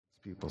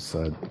People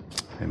said,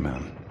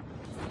 amen.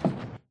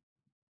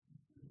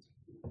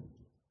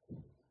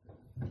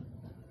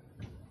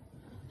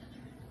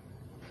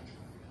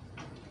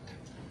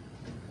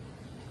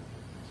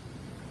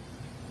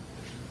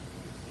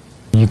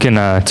 You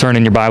can turn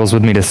in your Bibles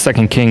with me to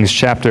 2 Kings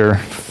chapter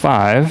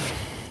 5.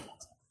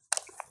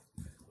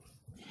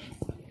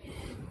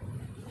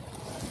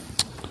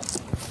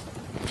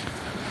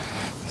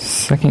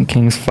 Second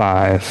Kings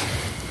 5.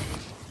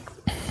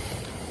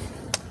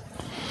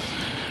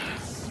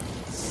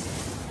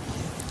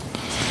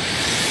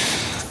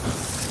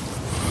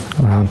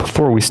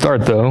 Before we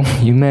start, though,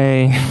 you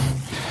may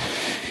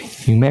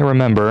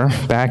remember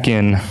back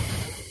in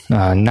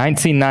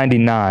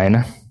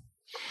 1999,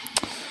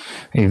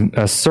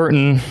 a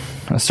certain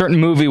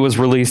movie was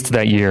released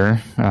that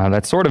year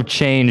that sort of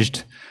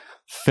changed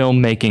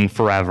filmmaking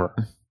forever.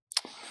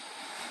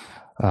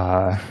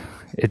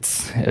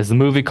 It's a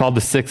movie called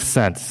The Sixth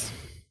Sense.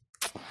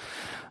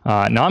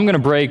 Now I'm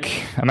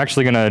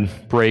actually going to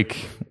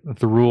break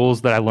the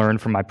rules that I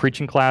learned from my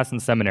preaching class in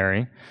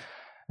seminary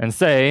and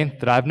say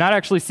that I've not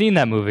actually seen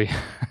that movie.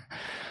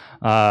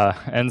 But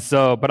I'm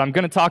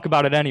going to talk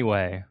about it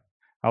anyway.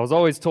 I was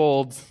always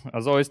told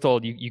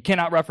you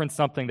cannot reference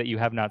something that you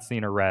have not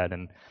seen or read,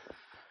 and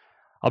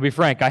I'll be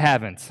frank, I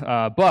haven't.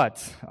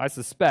 But I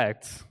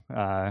suspect,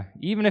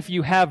 even if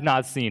you have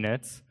not seen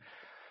it,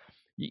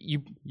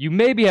 you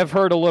maybe have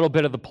heard a little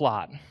bit of the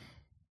plot.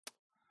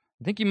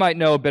 I think you might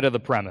know a bit of the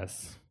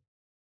premise,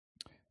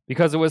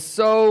 because it was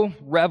so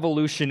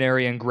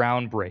revolutionary and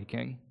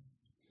groundbreaking.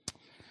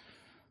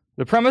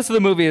 The premise of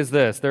the movie is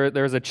this.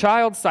 There's a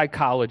child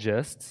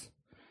psychologist,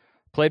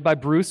 played by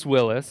Bruce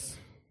Willis,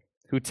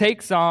 who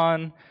takes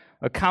on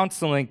a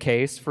counseling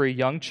case for a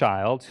young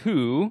child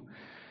who,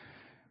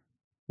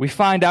 we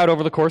find out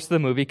over the course of the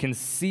movie, can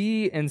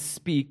see and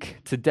speak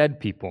to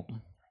dead people.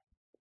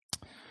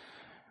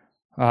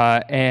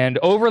 And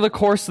over the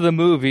course of the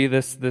movie,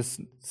 this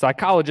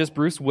psychologist,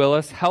 Bruce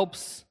Willis,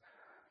 helps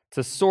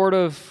to sort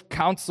of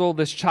counsel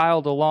this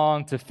child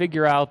along to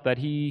figure out that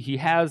he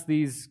has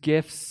these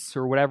gifts,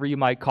 or whatever you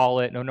might call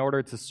it, in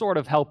order to sort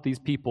of help these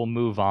people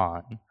move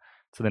on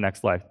to the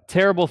next life.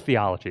 Terrible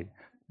theology.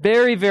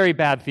 Very, very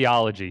bad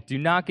theology. Do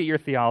not get your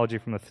theology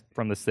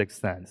from the Sixth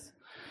Sense.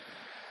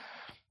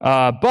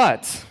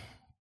 But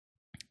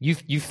you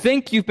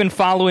think you've been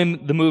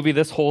following the movie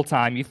this whole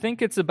time. You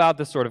think it's about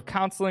this sort of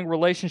counseling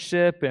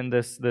relationship and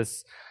this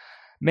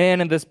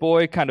man and this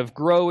boy kind of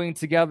growing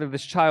together,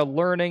 this child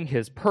learning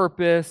his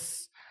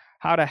purpose,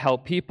 how to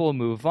help people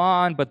move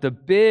on. But the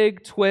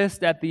big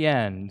twist at the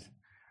end,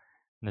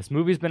 and this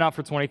movie's been out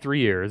for 23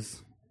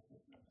 years,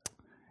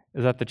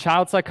 is that the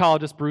child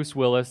psychologist, Bruce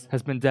Willis,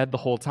 has been dead the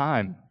whole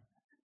time.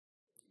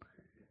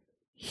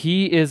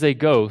 He is a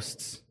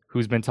ghost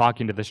who's been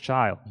talking to this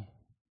child.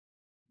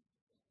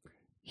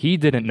 He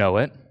didn't know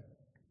it,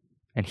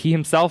 and he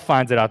himself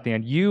finds it out at the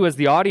end. You, as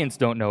the audience,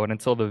 don't know it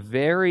until the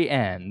very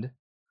end.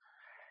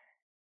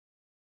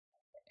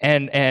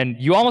 And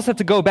you almost have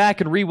to go back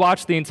and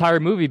rewatch the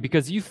entire movie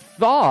because you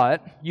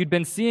thought you'd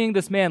been seeing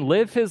this man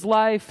live his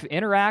life,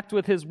 interact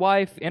with his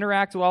wife,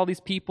 interact with all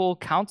these people,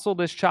 counsel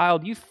this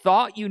child. You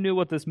thought you knew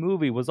what this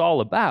movie was all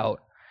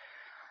about.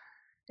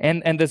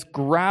 And this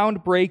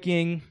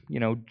groundbreaking,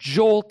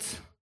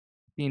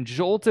 being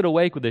jolted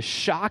awake with this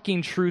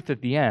shocking truth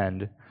at the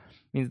end,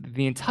 means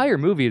the entire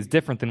movie is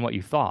different than what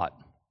you thought.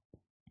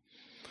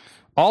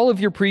 All of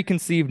your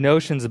preconceived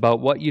notions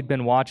about what you'd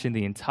been watching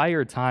the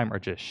entire time are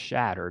just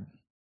shattered.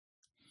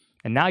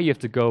 And now you have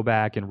to go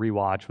back and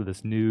rewatch with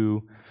this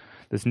new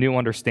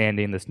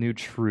understanding, this new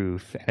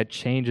truth, and it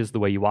changes the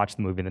way you watch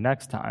the movie the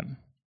next time.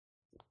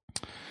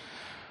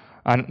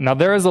 Now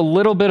there is a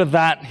little bit of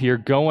that here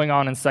going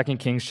on in 2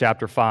 Kings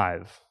chapter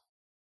 5.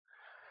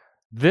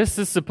 This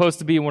is supposed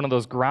to be one of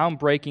those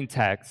groundbreaking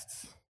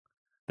texts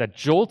that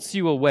jolts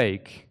you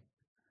awake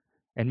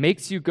and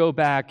makes you go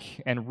back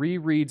and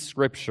reread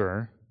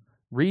Scripture,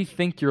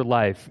 rethink your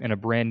life in a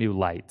brand new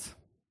light,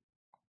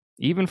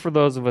 even for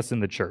those of us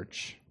in the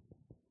church.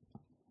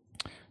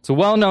 It's a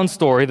well-known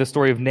story, the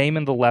story of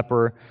Naaman the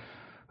leper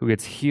who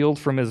gets healed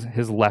from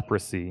his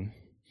leprosy.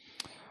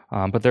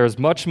 But there's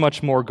much,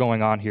 much more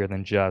going on here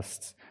than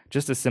just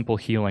a simple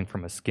healing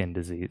from a skin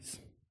disease.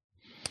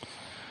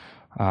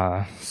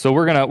 So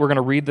we're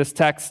gonna read this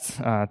text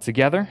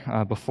together.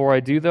 Before I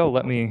do, though,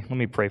 let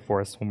me pray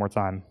for us one more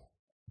time.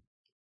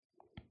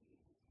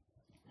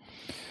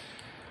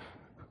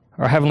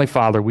 Our Heavenly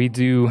Father, we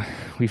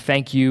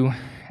thank you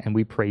and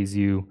we praise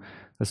you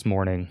this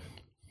morning,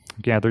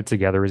 gathered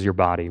together as your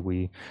body.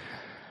 We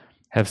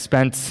have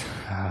spent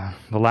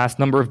the last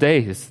number of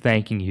days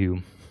thanking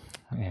you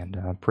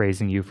and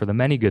praising you for the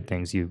many good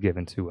things you've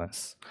given to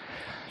us.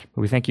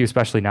 But we thank you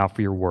especially now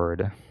for your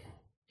word.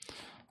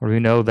 Lord, we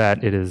know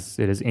that it is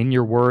in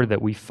your word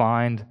that we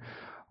find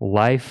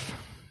life,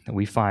 that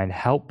we find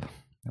help,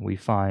 that we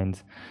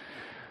find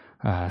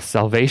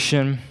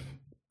salvation.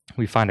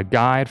 We find a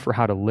guide for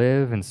how to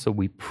live, and so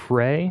we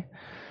pray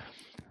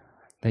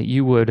that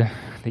you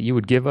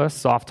would give us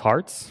soft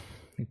hearts.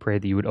 We pray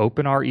that you would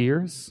open our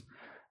ears,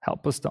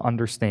 Help us to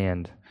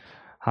understand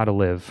how to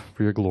live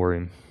for your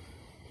glory.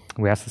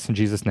 We ask this in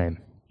Jesus' name.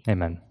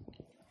 Amen.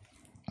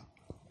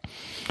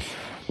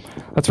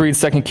 Let's read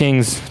 2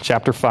 Kings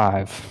chapter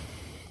 5.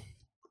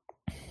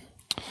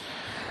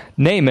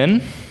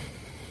 Naaman,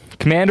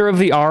 commander of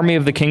the army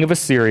of the king of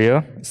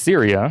Syria,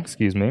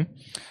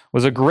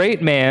 was a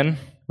great man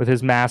with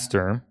his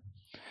master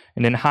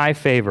and in high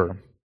favor,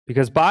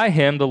 because by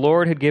him the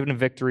Lord had given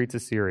victory to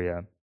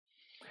Syria.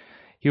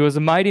 He was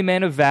a mighty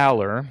man of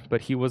valor,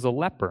 but he was a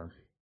leper.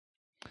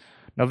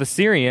 Now the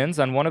Syrians,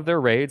 on one of their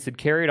raids, had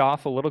carried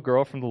off a little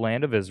girl from the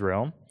land of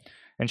Israel,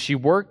 and she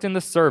worked in the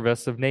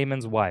service of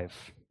Naaman's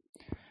wife.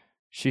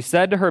 She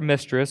said to her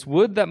mistress,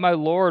 "Would that my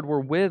Lord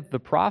were with the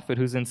prophet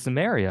who's in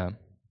Samaria.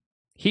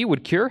 He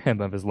would cure him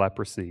of his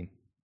leprosy."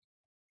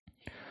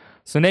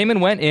 So Naaman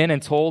went in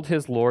and told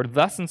his Lord,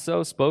 "Thus and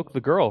so spoke the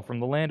girl from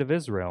the land of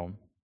Israel."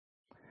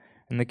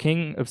 And the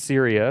king of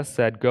Syria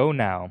said, "Go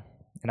now,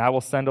 and I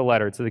will send a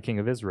letter to the king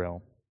of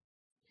Israel."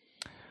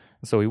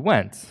 And so he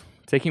went,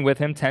 taking with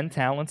him 10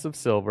 talents of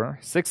silver,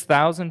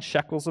 6,000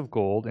 shekels of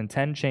gold, and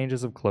 10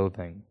 changes of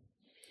clothing.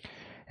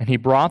 And he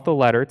brought the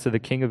letter to the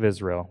king of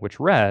Israel, which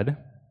read,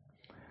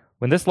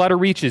 "When this letter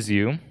reaches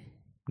you,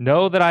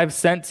 know that I have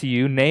sent to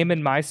you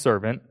Naaman my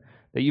servant,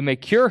 that you may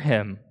cure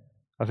him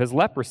of his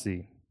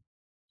leprosy."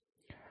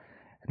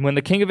 And when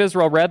the king of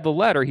Israel read the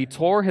letter, he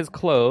tore his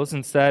clothes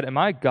and said, "Am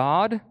I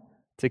God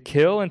to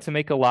kill and to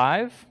make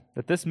alive,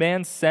 that this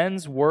man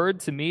sends word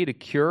to me to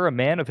cure a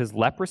man of his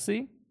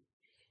leprosy?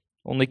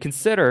 Only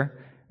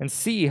consider and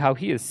see how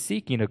he is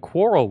seeking a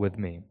quarrel with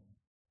me."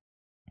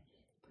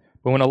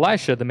 But when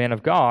Elisha, the man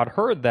of God,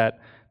 heard that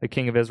the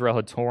king of Israel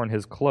had torn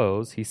his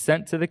clothes, he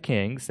sent to the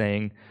king,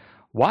 saying,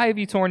 "Why have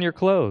you torn your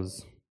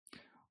clothes?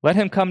 Let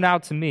him come now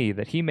to me,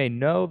 that he may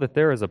know that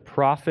there is a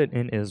prophet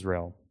in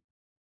Israel."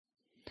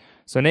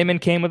 So Naaman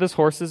came with his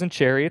horses and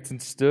chariots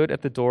and stood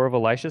at the door of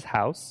Elisha's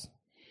house.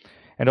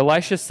 And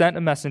Elisha sent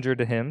a messenger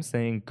to him,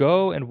 saying,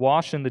 "Go and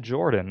wash in the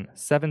Jordan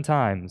 7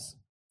 times,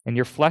 and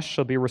your flesh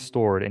shall be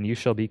restored, and you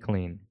shall be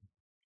clean."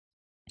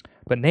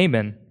 But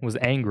Naaman was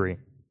angry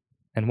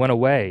and went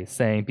away,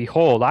 saying,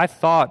 "Behold, I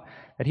thought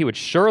that he would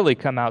surely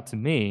come out to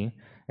me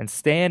and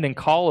stand and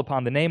call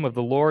upon the name of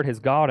the Lord his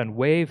God and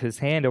wave his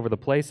hand over the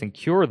place and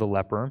cure the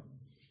leper.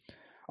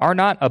 Are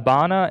not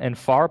Abana and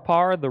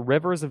Pharpar, the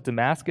rivers of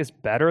Damascus,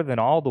 better than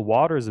all the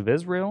waters of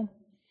Israel?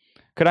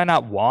 Could I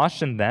not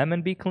wash in them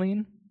and be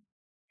clean?"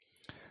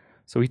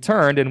 So he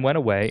turned and went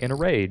away in a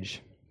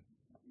rage.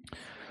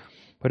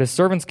 But his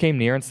servants came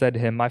near and said to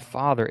him, "My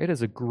father, it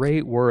is a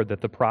great word that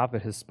the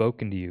prophet has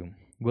spoken to you.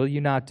 Will you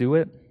not do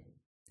it?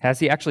 Has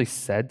he actually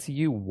said to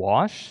you,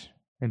 'Wash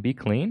and be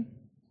clean'?"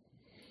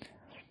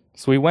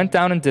 So he went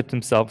down and dipped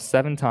himself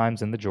 7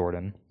 times in the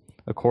Jordan,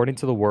 according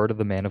to the word of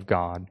the man of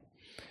God.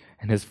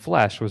 And his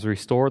flesh was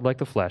restored like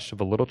the flesh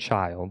of a little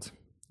child,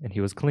 and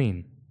he was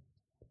clean.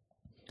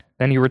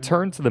 Then he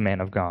returned to the man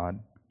of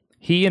God,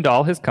 he and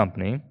all his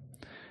company,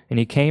 and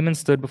he came and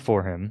stood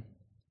before him.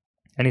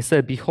 And he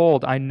said,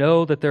 "Behold, I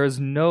know that there is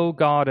no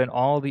God in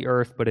all the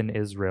earth but in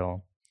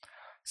Israel.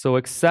 So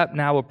accept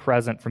now a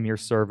present from your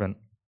servant."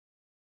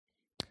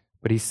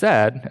 But he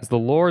said, "As the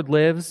Lord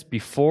lives,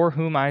 before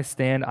whom I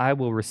stand, I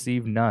will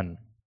receive none."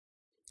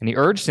 And he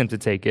urged him to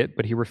take it,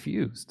 but he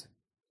refused.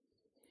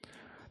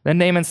 Then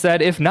Naaman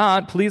said, "If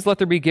not, please let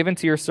there be given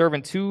to your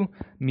servant 2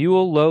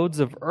 mule loads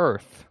of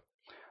earth.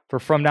 For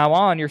from now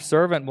on your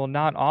servant will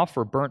not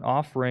offer burnt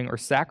offering or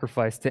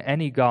sacrifice to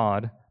any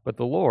god but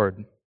the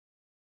Lord.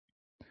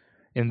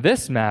 In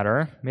this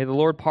matter, may the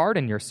Lord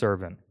pardon your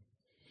servant.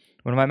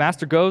 When my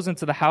master goes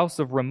into the house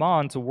of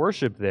Rimmon to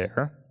worship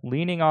there,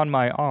 leaning on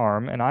my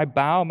arm, and I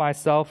bow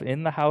myself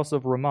in the house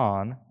of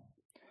Rimmon,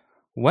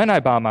 when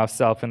I bow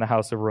myself in the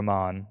house of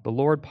Rimmon, the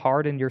Lord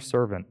pardon your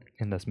servant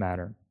in this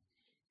matter."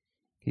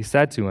 He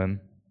said to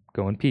him,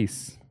 "Go in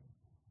peace."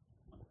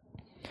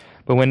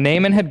 But when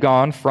Naaman had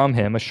gone from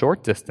him a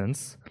short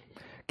distance,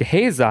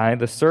 Gehazi,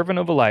 the servant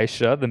of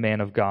Elisha, the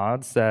man of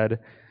God, said,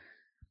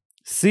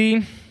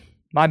 "See,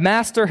 my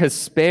master has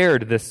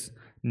spared this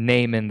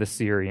Naaman the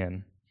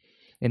Syrian,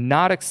 in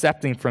not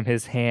accepting from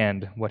his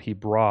hand what he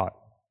brought.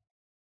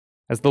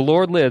 As the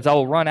Lord lives, I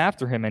will run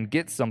after him and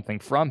get something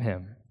from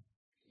him."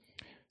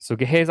 So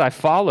Gehazi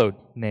followed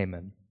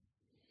Naaman.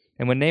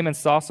 And when Naaman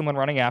saw someone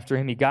running after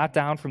him, he got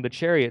down from the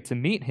chariot to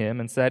meet him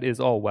and said,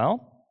 "Is all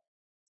well?"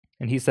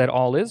 And he said,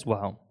 "All is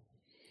well.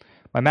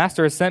 My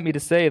master has sent me to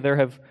say, there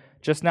have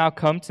just now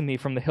come to me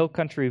from the hill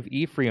country of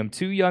Ephraim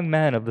 2 young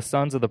men of the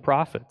sons of the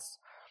prophets.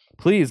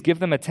 Please give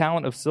them a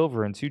talent of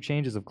silver and 2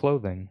 changes of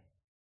clothing."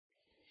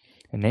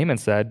 And Naaman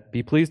said,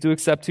 "Be pleased to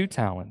accept 2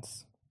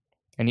 talents.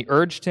 And he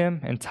urged him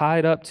and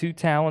tied up 2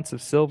 talents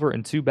of silver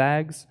in 2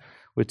 bags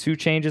with 2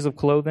 changes of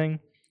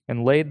clothing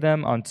and laid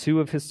them on 2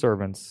 of his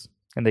servants,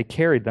 and they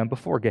carried them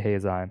before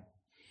Gehazi.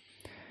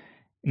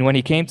 And when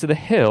he came to the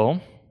hill,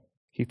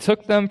 he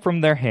took them from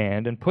their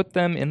hand and put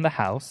them in the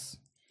house,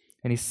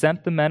 and he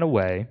sent the men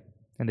away,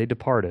 and they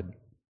departed.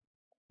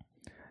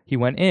 He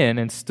went in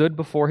and stood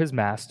before his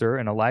master,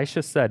 and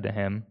Elisha said to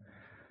him,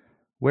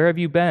 "Where have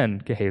you been,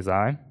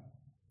 Gehazi?"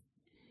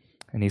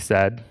 And he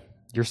said,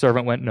 "Your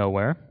servant went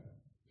nowhere."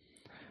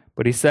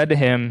 But he said to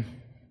him,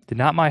 "Did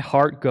not my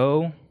heart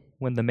go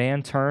when the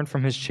man turned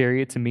from his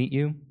chariot to meet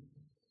you?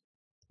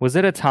 Was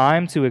it a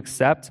time to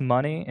accept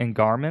money and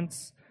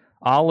garments,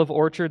 olive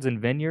orchards and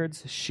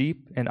vineyards,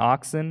 sheep and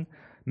oxen,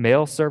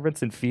 male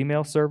servants and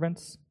female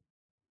servants?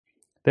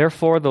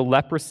 Therefore the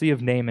leprosy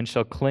of Naaman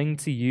shall cling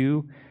to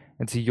you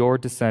and to your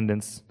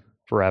descendants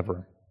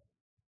forever."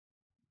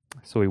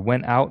 So he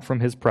went out from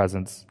his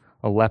presence,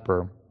 a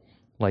leper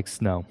like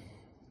snow.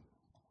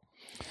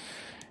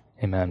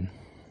 Amen.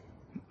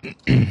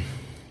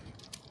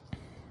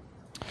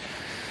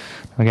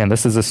 Again,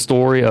 this is a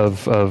story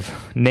of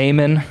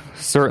Naaman,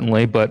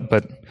 certainly,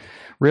 but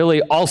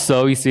really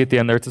also, you see at the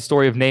end there, it's a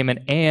story of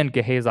Naaman and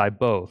Gehazi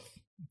both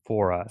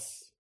for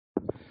us.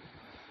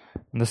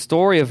 And the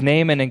story of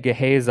Naaman and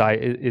Gehazi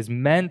is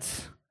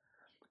meant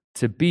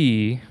to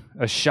be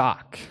a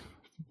shock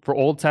for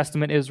Old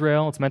Testament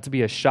Israel. It's meant to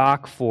be a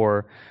shock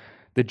for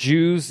the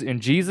Jews in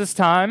Jesus'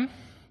 time,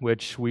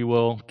 which we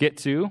will get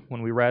to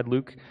when we read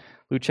Luke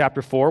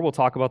chapter 4. We'll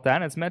talk about that.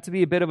 And it's meant to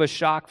be a bit of a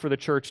shock for the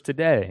church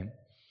today.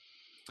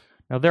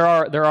 Now, there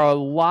are a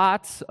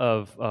lot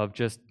of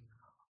just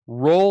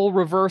role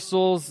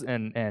reversals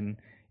and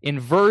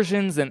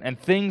inversions and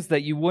things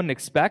that you wouldn't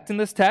expect in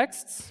this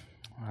text.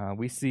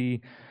 We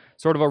see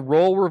sort of a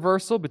role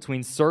reversal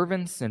between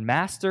servants and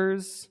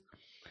masters.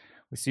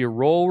 We see a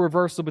role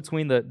reversal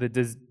between the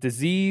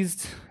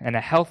diseased and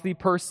a healthy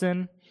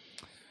person.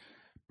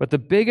 But the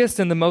biggest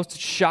and the most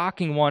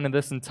shocking one in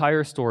this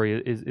entire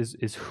story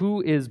is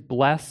who is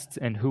blessed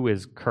and who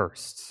is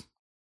cursed,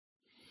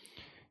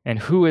 and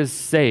who is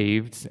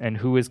saved and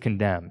who is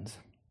condemned.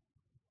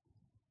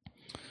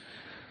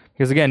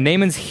 Because again,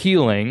 Naaman's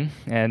healing,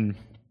 and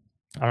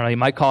I don't know, you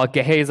might call it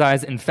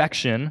Gehazi's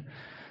infection,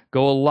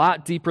 go a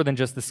lot deeper than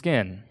just the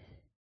skin.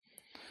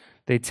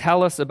 They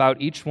tell us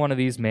about each one of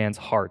these man's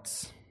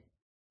hearts.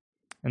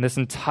 And this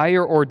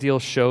entire ordeal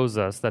shows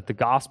us that the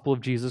gospel of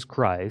Jesus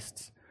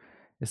Christ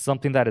is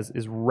something that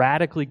is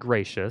radically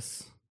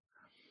gracious,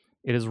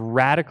 it is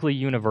radically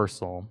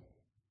universal,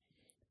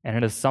 and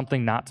it is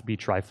something not to be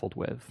trifled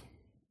with.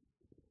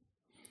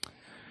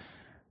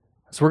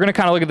 So we're going to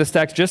kind of look at this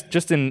text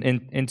just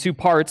in two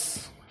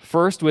parts.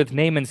 First with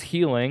Naaman's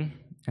healing,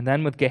 and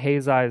then with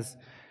Gehazi's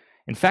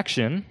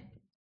infection.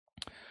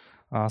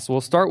 So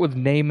we'll start with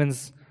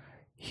Naaman's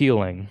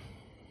healing,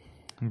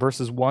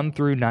 verses 1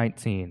 through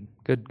 19.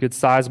 Good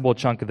sizable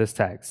chunk of this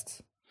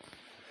text.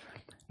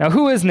 Now,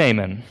 who is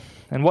Naaman,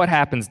 and what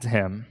happens to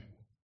him?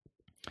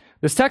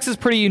 This text is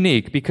pretty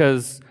unique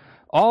because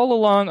all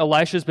along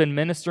Elisha's been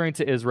ministering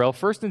to Israel.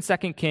 1st and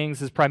 2nd Kings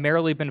has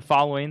primarily been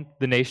following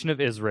the nation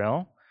of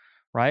Israel,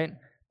 right?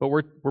 But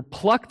we're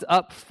plucked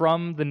up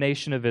from the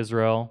nation of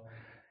Israel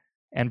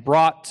and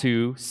brought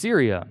to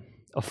Syria,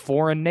 a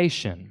foreign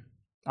nation,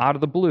 out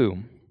of the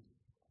blue.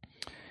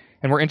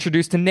 And we're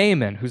introduced to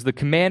Naaman, who's the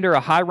commander, a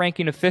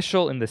high-ranking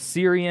official in the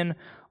Syrian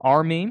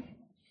army.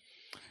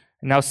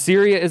 Now,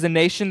 Syria is a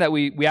nation that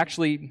we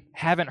actually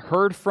haven't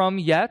heard from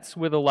yet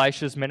with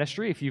Elisha's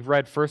ministry. If you've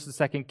read 1st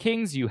and 2nd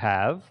Kings, you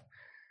have.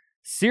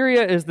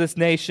 Syria is this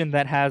nation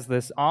that has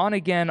this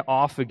on-again,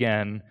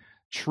 off-again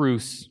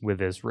truce with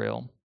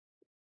Israel.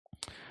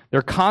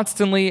 They're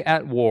constantly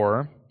at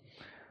war.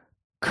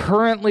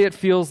 Currently, it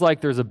feels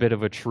like there's a bit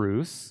of a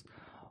truce,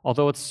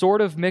 although it's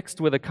sort of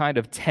mixed with a kind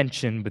of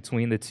tension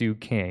between the two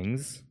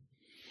kings.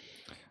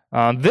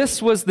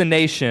 This was the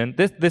nation,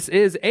 this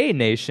is a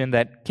nation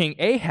that King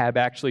Ahab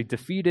actually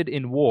defeated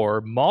in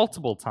war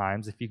multiple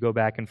times, if you go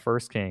back in 1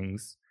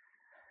 Kings.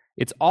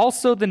 It's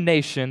also the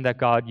nation that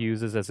God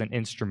uses as an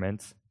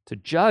instrument to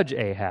judge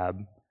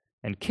Ahab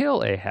and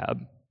kill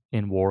Ahab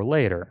in war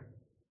later.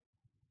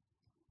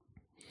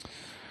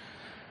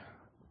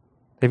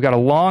 They've got a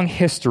long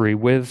history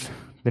with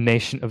the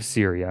nation of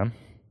Syria,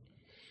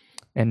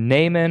 and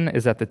Naaman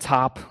is at the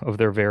top of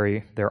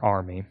their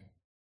army.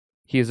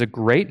 He is a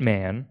great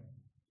man,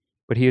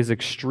 but he is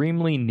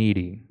extremely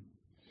needy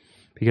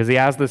because he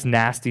has this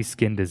nasty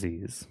skin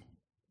disease.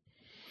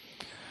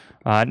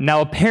 Now,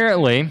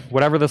 apparently,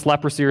 whatever this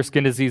leprosy or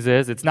skin disease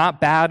is, it's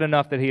not bad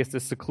enough that he has to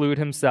seclude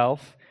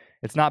himself.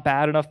 It's not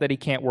bad enough that he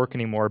can't work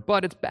anymore,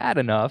 but it's bad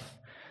enough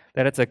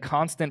that it's a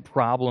constant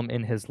problem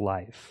in his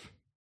life.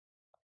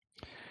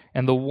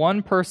 And the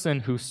one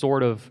person who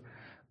sort of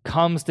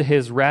comes to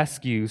his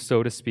rescue,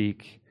 so to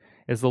speak,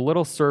 is the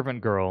little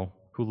servant girl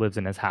who lives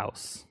in his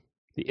house,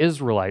 the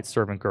Israelite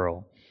servant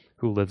girl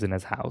who lives in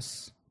his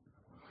house.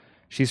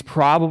 She's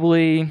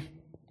probably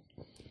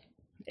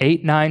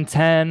 8, 9,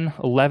 10,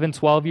 11,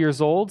 12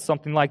 years old,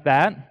 something like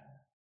that.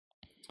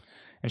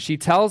 And she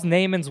tells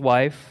Naaman's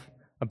wife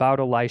about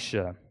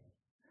Elisha,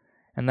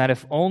 and that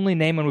if only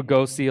Naaman would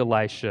go see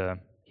Elisha,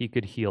 he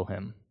could heal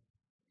him.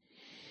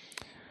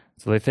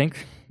 So they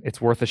think it's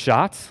worth a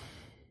shot.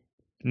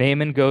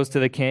 Naaman goes to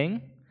the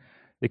king.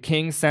 The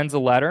king sends a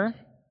letter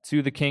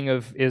to the king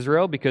of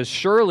Israel because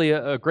surely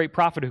a great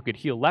prophet who could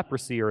heal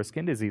leprosy or a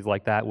skin disease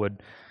like that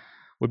would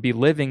be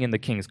living in the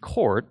king's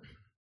court.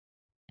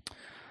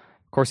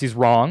 Of course, he's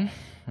wrong.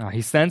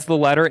 He sends the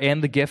letter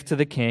and the gift to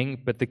the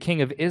king, but the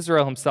king of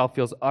Israel himself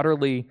feels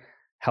utterly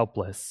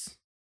helpless.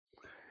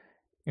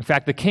 In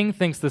fact, the king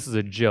thinks this is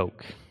a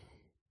joke.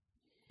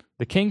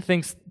 The king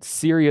thinks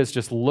Syria is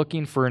just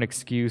looking for an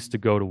excuse to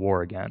go to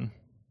war again.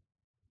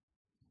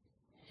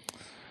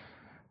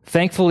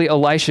 Thankfully,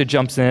 Elisha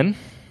jumps in,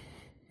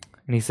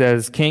 and he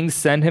says, "King,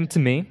 send him to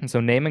me." And so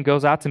Naaman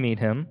goes out to meet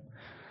him.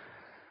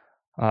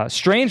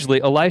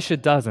 Strangely, Elisha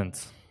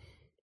doesn't.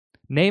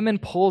 Naaman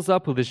pulls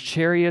up with his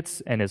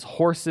chariots and his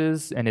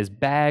horses and his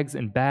bags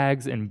and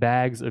bags and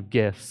bags of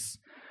gifts.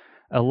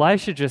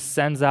 Elisha just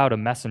sends out a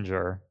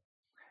messenger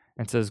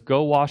and says,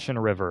 "Go wash in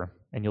a river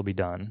and you'll be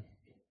done,"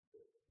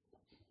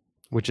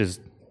 which is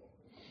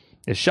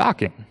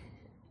shocking.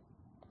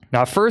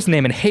 Now, at first,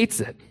 Naaman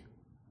hates it.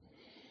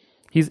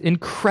 He's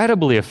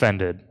incredibly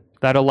offended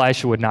that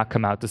Elisha would not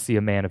come out to see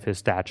a man of his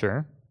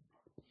stature.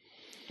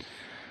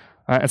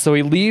 And so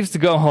he leaves to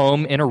go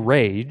home in a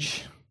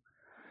rage.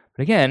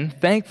 But again,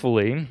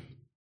 thankfully,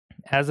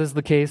 as is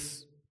the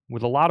case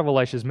with a lot of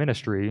Elisha's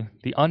ministry,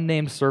 the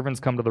unnamed servants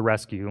come to the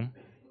rescue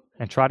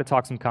and try to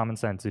talk some common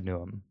sense into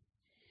him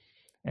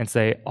and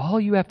say, "All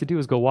you have to do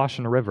is go wash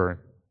in a river.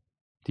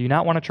 Do you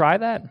not want to try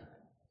that?"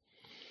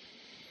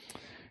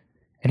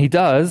 And he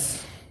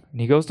does, and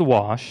he goes to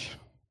wash,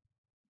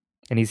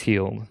 and he's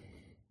healed.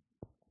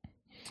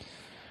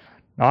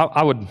 Now,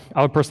 I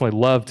would personally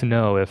love to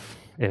know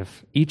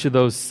if each of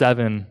those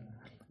 7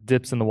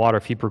 dips in the water,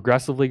 if he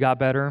progressively got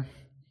better,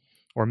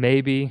 or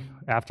maybe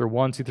after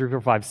 1, 2, 3,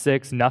 4, 5,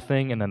 6,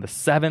 nothing, and then the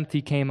 7th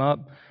he came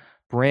up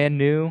brand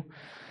new.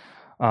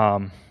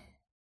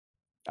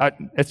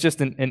 It's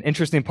just an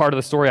interesting part of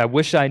the story. I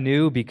wish I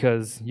knew,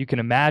 because you can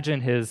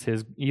imagine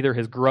either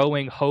his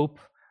growing hope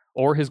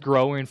or his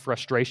growing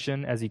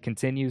frustration as he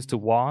continues to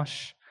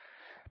wash.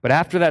 But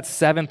after that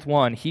 7th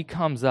one, he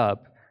comes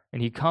up,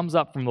 and he comes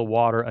up from the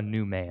water a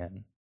new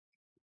man.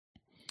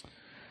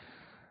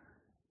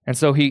 And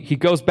so he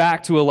goes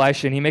back to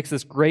Elisha, and he makes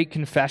this great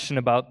confession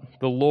about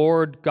the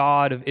Lord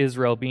God of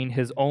Israel being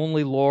his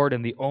only Lord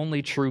and the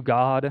only true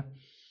God.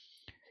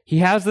 He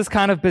has this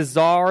kind of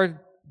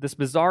bizarre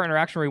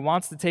interaction where he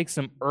wants to take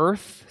some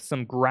earth,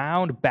 some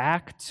ground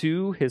back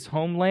to his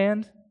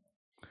homeland,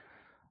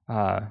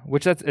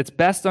 which it's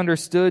best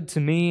understood to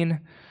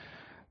mean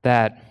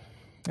that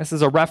this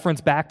is a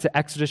reference back to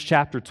Exodus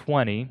chapter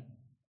 20,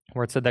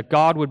 where it said that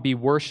God would be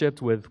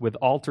worshipped with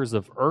altars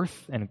of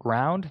earth and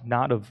ground,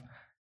 not of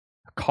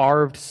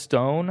carved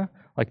stone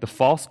like the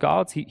false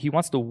gods. He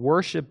wants to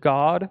worship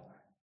God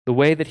the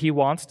way that he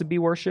wants to be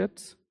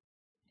worshipped.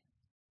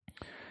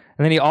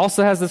 And then he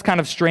also has this kind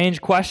of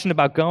strange question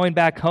about going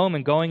back home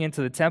and going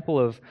into the temple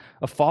of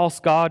a false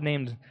god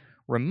named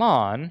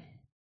Rimmon.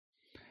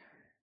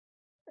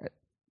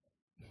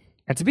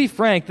 And to be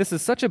frank, this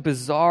is such a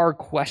bizarre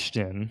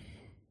question.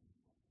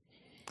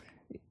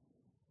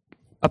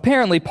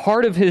 Apparently,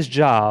 part of his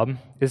job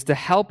is to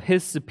help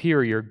his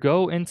superior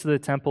go into the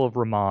temple of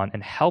Rimmon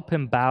and help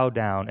him bow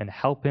down and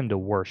help him to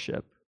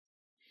worship.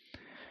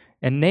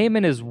 And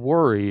Naaman is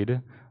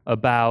worried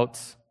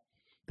about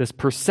this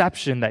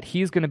perception that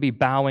he's going to be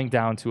bowing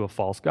down to a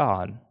false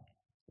god.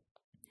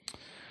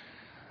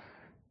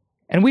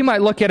 And we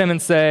might look at him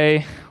and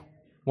say,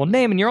 "Well,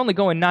 Naaman, you're only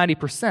going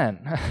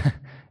 90%.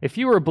 If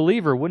you were a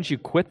believer, wouldn't you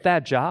quit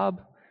that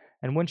job?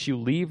 And wouldn't you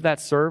leave that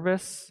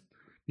service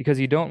because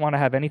you don't want to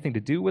have anything to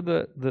do with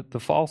the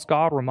false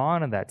god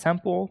Rimmon and that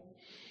temple?"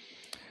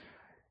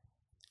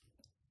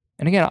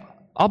 And again,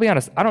 I'll be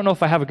honest, I don't know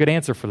if I have a good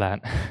answer for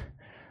that.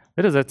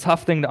 It is a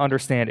tough thing to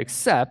understand,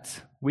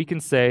 except we can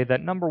say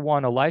that, number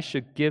one,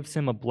 Elisha gives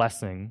him a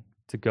blessing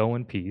to go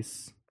in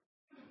peace.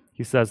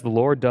 He says, "The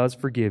Lord does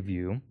forgive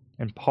you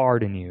and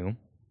pardon you."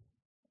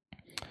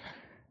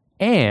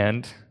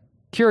 And,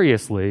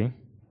 curiously,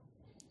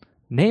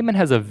 Naaman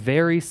has a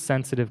very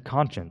sensitive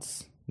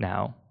conscience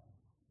now.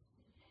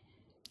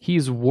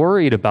 He's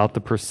worried about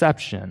the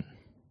perception.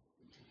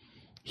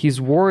 He's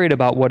worried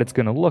about what it's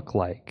going to look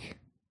like.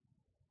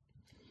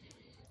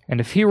 And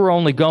if he were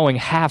only going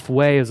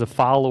halfway as a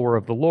follower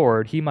of the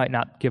Lord, he might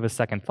not give a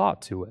second thought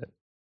to it.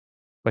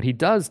 But he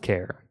does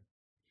care.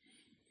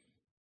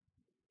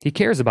 He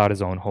cares about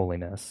his own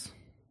holiness.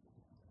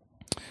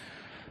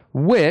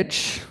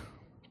 Which,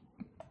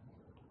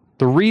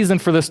 the reason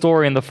for the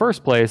story in the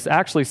first place,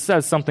 actually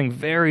says something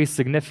very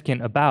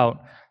significant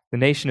about the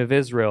nation of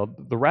Israel,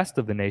 the rest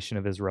of the nation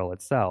of Israel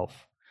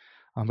itself.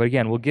 But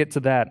again, we'll get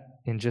to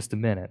that in just a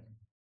minute.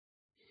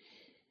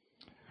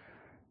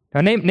 Now,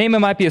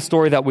 Naaman might be a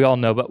story that we all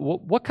know, but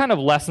what kind of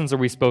lessons are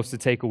we supposed to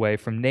take away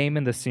from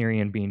Naaman the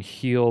Syrian being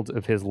healed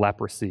of his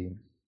leprosy?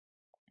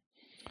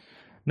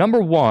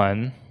 Number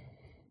one,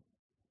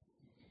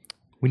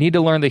 we need to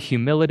learn the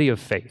humility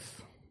of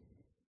faith.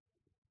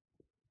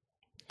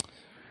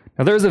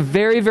 Now, there's a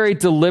very, very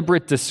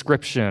deliberate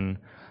description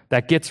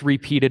that gets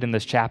repeated in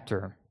this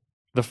chapter.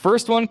 The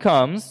first one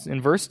comes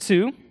in verse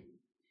 2,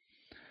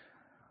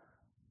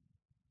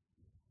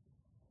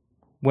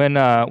 when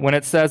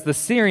it says, "The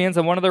Syrians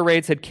on one of their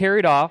raids had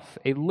carried off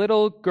a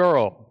little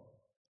girl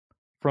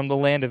from the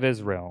land of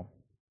Israel."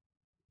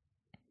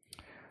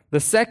 The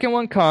second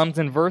one comes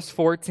in verse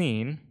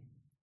 14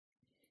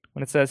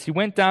 when it says, he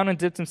went down and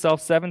dipped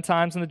himself 7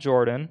 times in the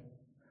Jordan,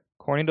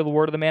 according to the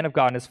word of the man of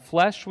God, and his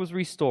flesh was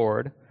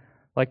restored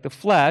like the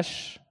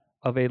flesh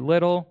of a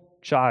little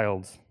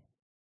child.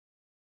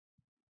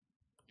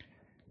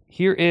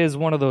 Here is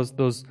one of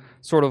those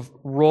sort of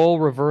role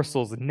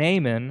reversals.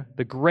 Naaman,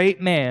 the great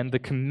man, the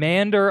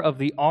commander of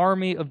the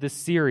army of the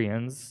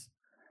Syrians,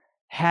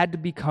 had to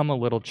become a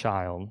little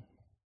child.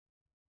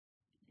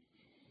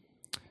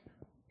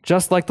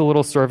 Just like the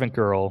little servant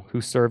girl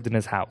who served in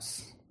his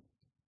house.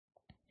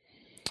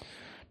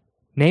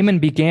 Naaman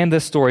began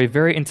this story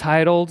very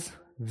entitled,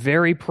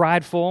 very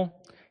prideful.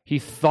 He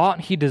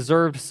thought he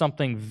deserved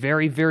something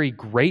very, very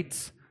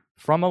great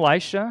from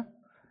Elisha.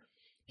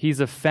 He's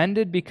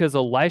offended because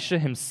Elisha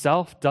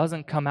himself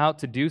doesn't come out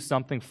to do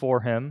something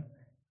for him.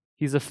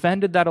 He's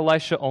offended that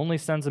Elisha only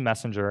sends a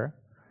messenger.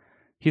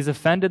 He's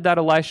offended that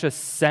Elisha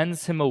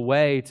sends him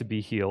away to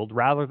be healed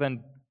rather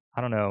than,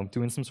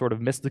 doing some sort of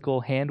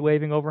mystical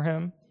hand-waving over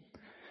him.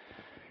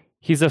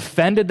 He's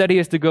offended that he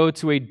has to go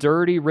to a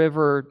dirty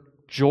river,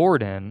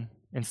 Jordan,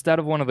 instead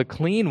of one of the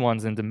clean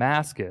ones in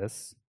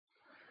Damascus.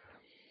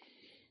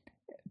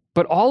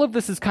 But all of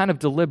this is kind of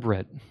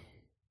deliberate.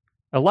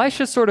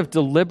 Elisha's sort of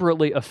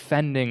deliberately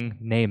offending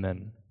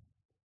Naaman.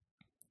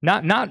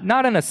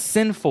 Not in a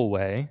sinful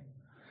way,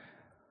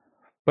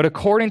 but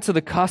according to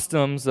the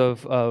customs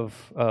of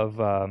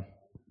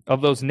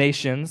those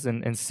nations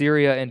in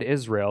Syria and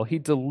Israel, he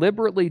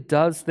deliberately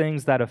does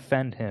things that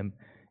offend him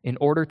in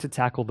order to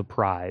tackle the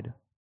pride,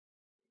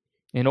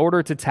 in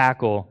order to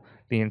tackle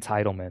the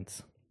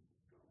entitlement.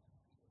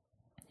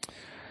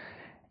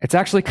 It's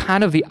actually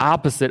kind of the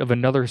opposite of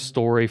another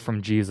story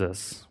from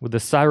Jesus with the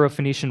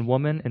Syrophoenician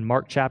woman in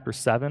Mark chapter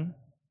 7.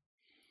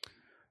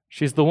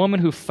 She's the woman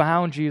who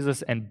found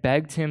Jesus and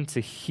begged him to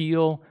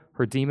heal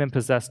her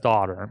demon-possessed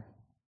daughter.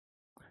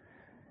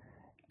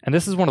 And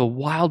this is one of the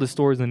wildest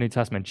stories in the New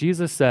Testament.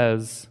 Jesus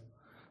says,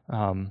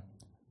 I'm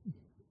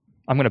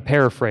going to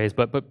paraphrase,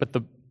 but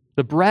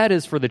the bread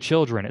is for the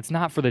children. It's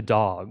not for the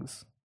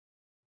dogs.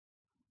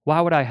 Why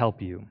would I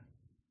help you?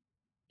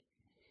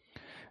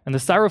 And the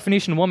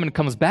Syrophoenician woman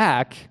comes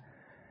back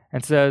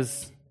and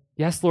says,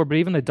 yes, Lord, but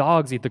even the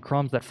dogs eat the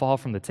crumbs that fall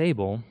from the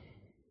table.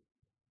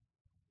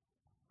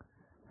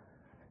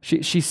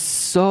 She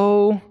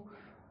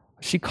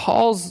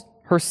calls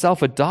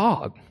herself a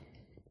dog.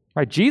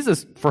 Right?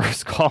 Jesus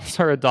first calls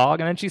her a dog,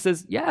 and then she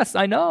says, yes,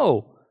 I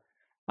know.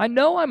 I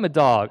know I'm a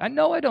dog. I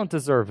know I don't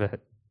deserve it.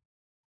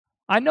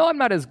 I know I'm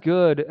not as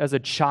good as a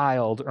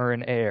child or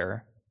an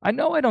heir. I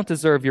know I don't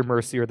deserve your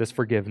mercy or this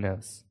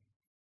forgiveness.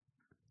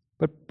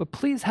 But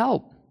please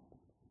help.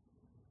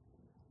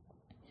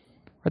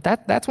 But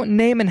that's what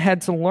Naaman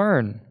had to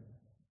learn.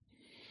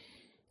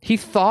 He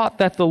thought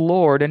that the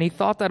Lord, and he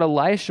thought that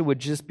Elisha would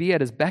just be at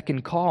his beck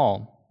and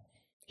call.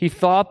 He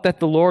thought that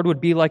the Lord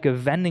would be like a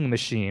vending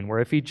machine, where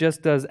if he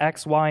just does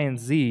X, Y, and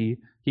Z,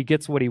 he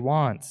gets what he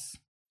wants.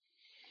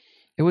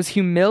 It was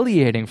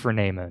humiliating for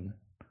Naaman.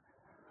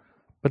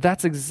 But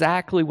that's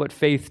exactly what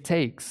faith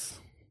takes,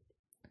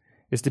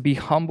 is to be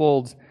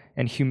humbled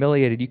and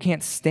humiliated. You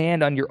can't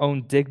stand on your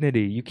own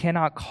dignity. You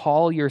cannot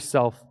call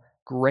yourself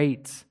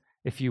great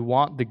if you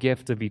want the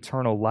gift of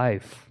eternal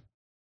life.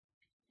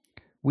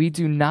 We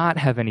do not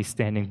have any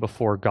standing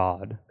before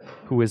God,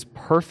 who is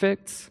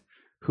perfect,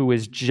 who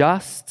is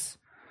just,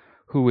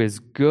 who is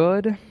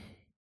good.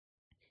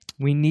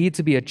 We need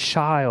to be a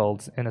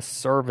child and a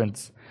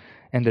servant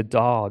and a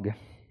dog.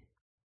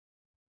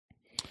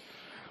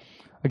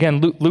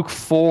 Again, Luke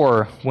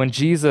 4, when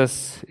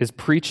Jesus is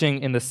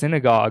preaching in the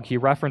synagogue, he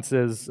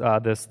references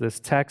this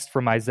text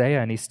from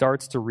Isaiah, and he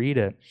starts to read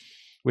it,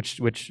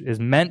 which is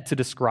meant to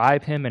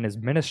describe him and his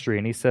ministry.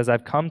 And he says,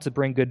 I've come to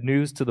bring good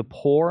news to the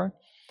poor.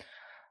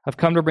 I've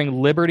come to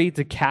bring liberty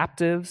to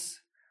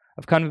captives.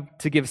 I've come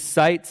to give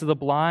sight to the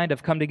blind.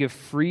 I've come to give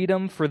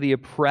freedom for the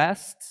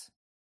oppressed.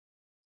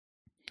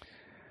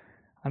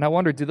 And I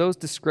wonder, do those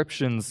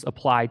descriptions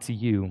apply to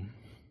you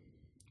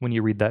when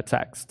you read that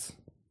text?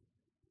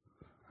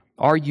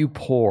 Are you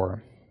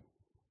poor?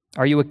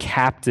 Are you a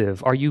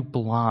captive? Are you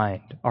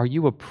blind? Are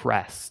you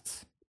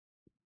oppressed?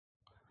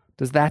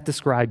 Does that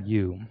describe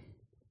you?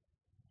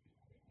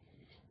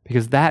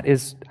 Because that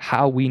is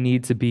how we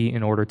need to be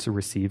in order to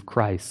receive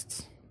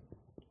Christ.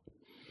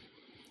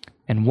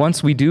 And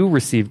once we do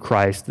receive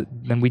Christ,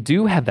 then we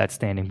do have that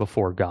standing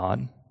before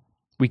God.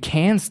 We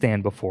can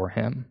stand before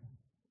Him.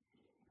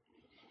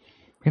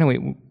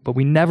 But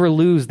we never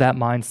lose that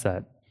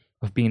mindset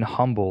of being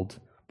humbled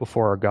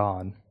before our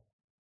God.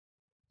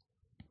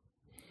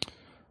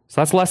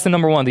 So that's lesson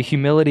number 1, the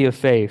humility of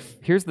faith.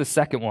 Here's the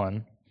second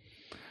one.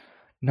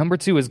 Number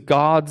 2 is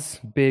God's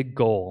big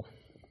goal.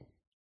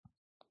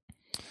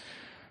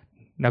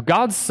 Now,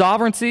 God's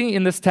sovereignty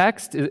in this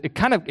text, it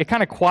kind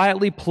of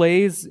quietly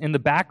plays in the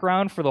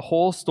background for the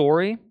whole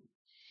story.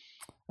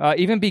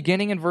 Even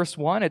beginning in verse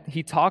 1,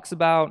 he talks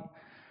about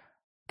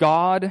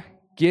God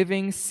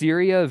giving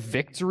Syria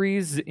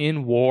victories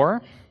in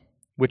war,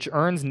 which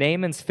earns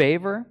Naaman's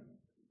favor.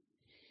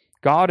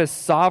 God is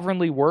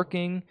sovereignly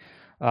working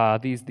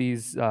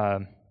these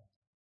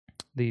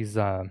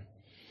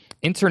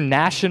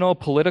international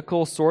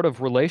political sort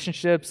of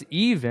relationships.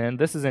 Even,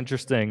 this is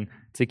interesting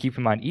to keep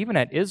in mind, even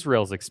at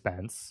Israel's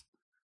expense,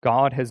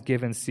 God has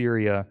given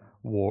Syria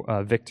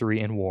victory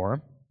in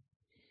war.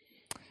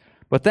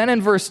 But then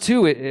in verse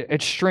 2,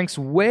 it shrinks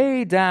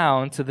way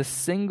down to the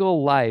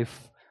single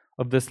life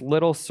of this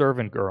little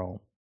servant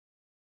girl.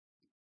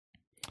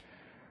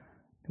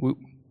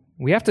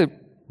 We have to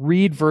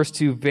read verse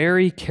 2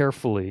 very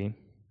carefully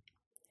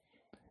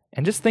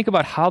and just think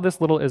about how this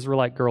little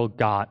Israelite girl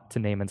got to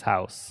Naaman's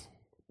house.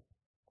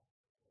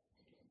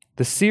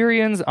 The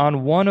Syrians,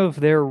 on one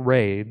of their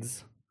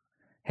raids,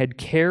 had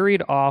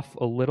carried off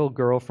a little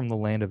girl from the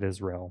land of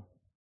Israel.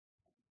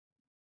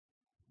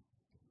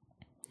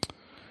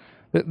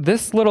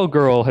 This little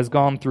girl has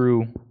gone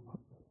through,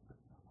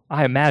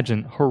 I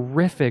imagine,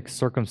 horrific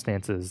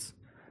circumstances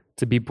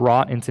to be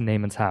brought into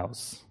Naaman's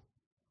house.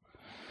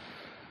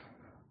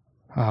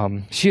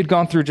 She had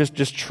gone through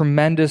just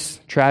tremendous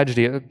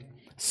tragedy,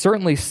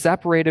 certainly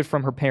separated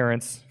from her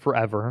parents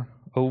forever,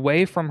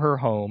 away from her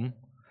home,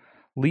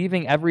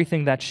 leaving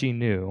everything that she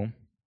knew.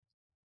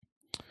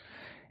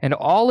 And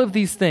all of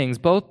these things,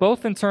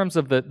 both in terms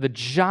of the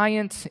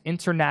giant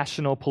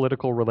international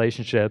political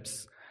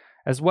relationships,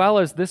 as well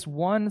as this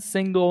one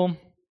single,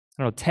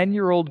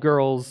 10-year-old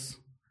girl's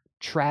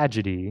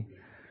tragedy,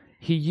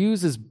 he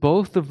uses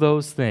both of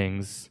those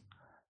things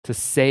to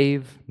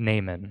save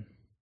Naaman.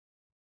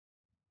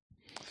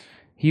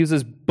 He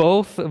uses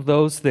both of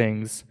those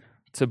things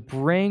to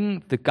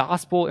bring the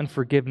gospel and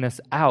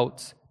forgiveness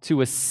out to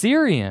a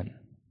Syrian,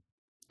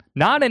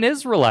 not an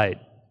Israelite,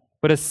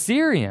 but a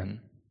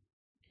Syrian.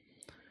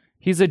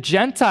 He's a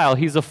Gentile.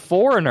 He's a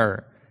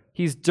foreigner.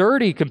 He's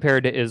dirty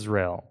compared to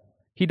Israel.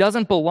 He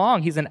doesn't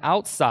belong. He's an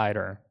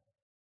outsider.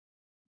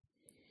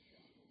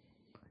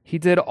 He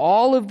did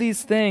all of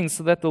these things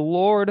so that the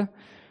Lord,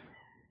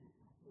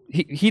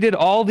 he did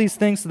all these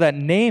things so that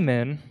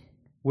Naaman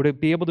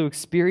would be able to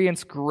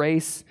experience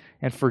grace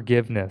and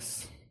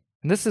forgiveness.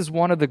 And this is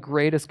one of the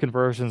greatest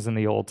conversions in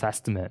the Old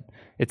Testament.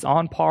 It's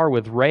on par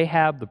with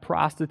Rahab the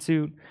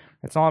prostitute.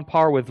 It's on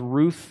par with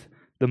Ruth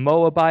the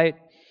Moabite.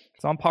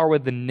 It's on par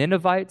with the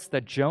Ninevites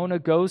that Jonah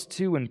goes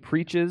to and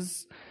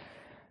preaches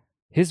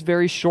his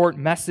very short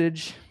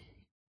message.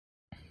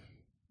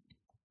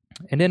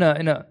 And in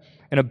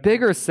a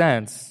bigger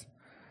sense,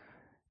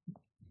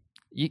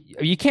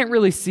 you can't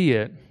really see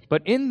it,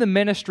 but in the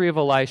ministry of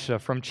Elisha,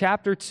 from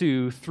chapter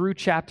 2 through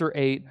chapter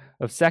 8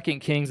 of 2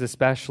 Kings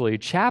especially,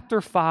 chapter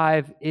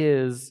 5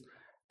 is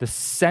the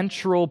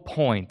central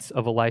point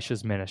of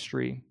Elisha's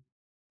ministry.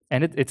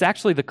 And it's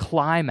actually the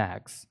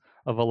climax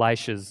of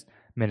Elisha's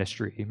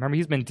ministry. Remember,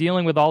 he's been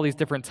dealing with all these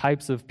different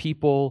types of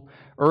people.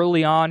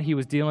 Early on, he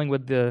was dealing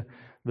with the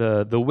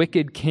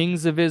wicked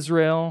kings of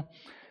Israel,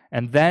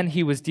 and then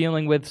he was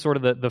dealing with sort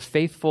of the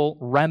faithful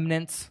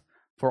remnant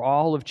for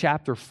all of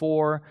chapter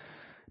 4.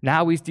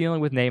 Now he's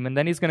dealing with Naaman.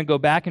 Then he's going to go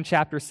back in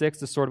chapter 6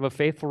 to sort of a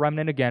faithful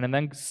remnant again, and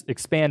then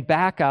expand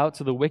back out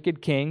to the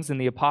wicked kings and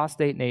the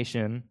apostate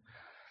nation.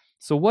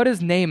 So what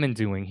is Naaman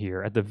doing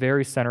here at the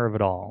very center of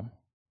it all?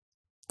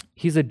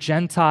 He's a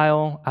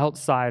Gentile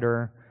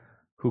outsider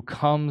who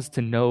comes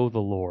to know the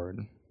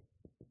Lord.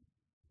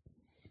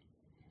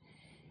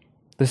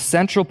 The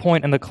central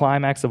point and the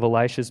climax of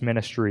Elisha's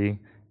ministry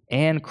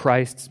and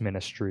Christ's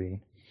ministry,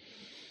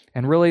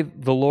 and really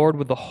the Lord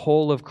with the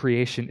whole of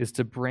creation, is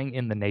to bring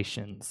in the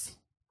nations.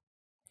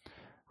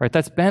 Right?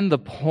 That's been the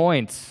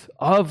point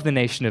of the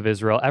nation of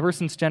Israel ever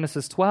since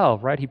Genesis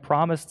 12, right? He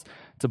promised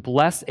to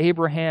bless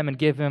Abraham and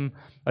give him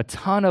a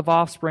ton of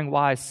offspring.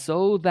 Why?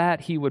 So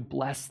that he would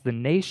bless the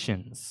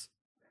nations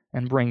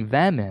and bring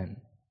them in.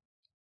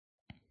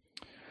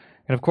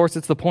 And of course,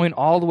 it's the point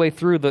all the way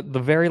through the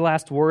very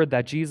last word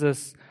that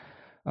Jesus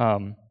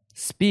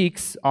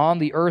speaks on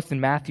the earth in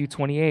Matthew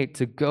 28,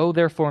 to go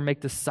therefore and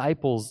make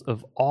disciples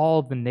of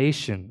all the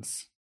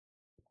nations.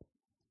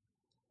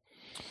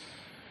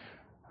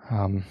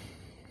 Now,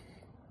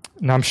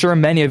 I'm sure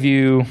many of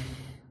you,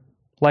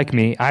 like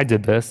me, I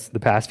did this the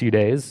past few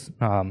days.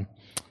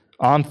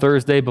 On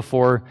Thursday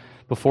before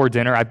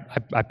dinner,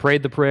 I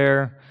prayed the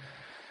prayer.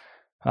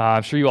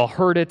 I'm sure you all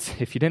heard it.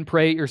 If you didn't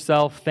pray it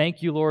yourself,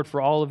 thank you, Lord, for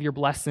all of your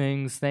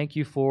blessings. Thank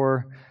you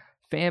for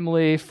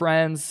family,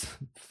 friends,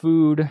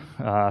 food.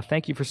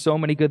 Thank you for so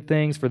many good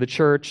things for the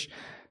church.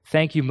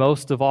 Thank you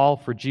most of all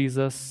for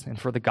Jesus and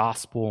for the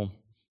gospel.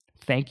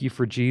 Thank you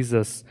for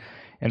Jesus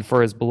and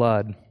for his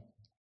blood.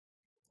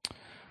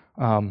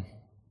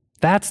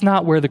 That's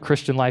not where the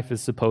Christian life is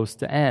supposed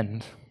to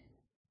end.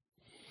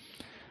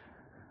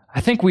 I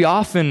think we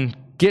often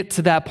get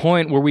to that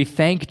point where we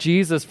thank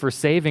Jesus for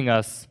saving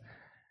us,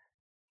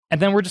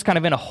 and then we're just kind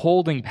of in a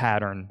holding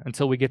pattern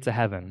until we get to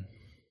heaven.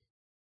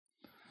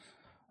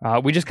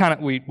 We just kind of,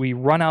 we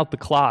run out the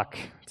clock,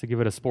 to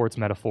give it a sports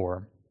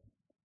metaphor.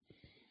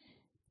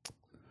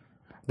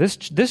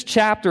 This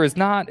chapter is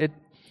not,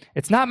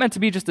 it's not meant to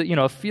be just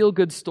a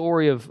feel-good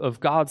story of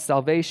God's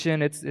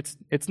salvation.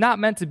 It's not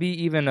meant to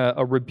be even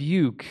a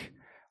rebuke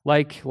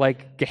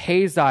like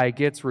Gehazi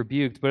gets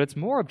rebuked, but it's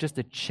more of just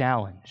a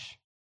challenge.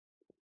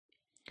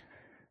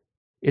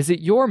 Is it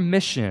your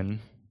mission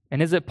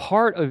and is it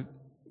part of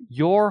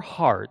your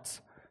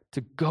heart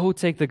to go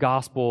take the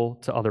gospel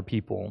to other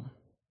people?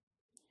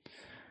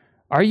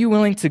 Are you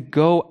willing to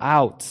go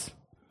out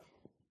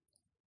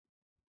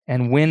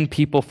and win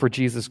people for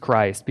Jesus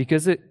Christ?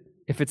 Because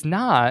if it's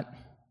not,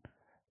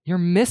 you're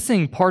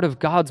missing part of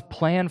God's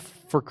plan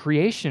for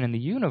creation in the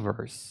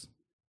universe.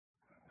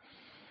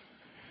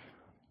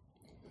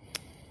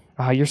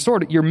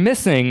 You're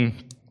missing.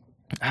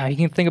 You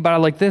can think about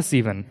it like this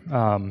even.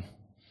 Have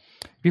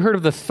you heard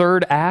of the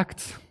third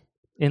act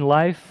in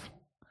life?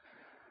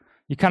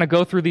 You kind of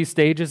go through these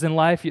stages in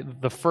life.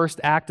 The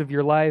first act of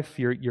your life,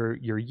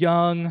 you're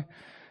young,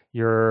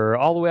 you're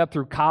all the way up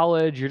through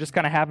college, you're just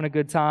kind of having a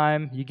good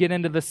time. You get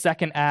into the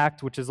second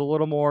act, which is a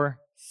little more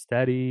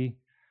steady.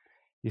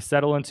 You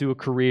settle into a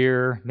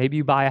career. Maybe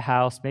you buy a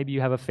house. Maybe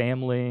you have a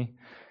family.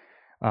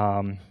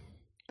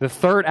 The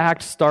third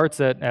act starts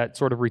at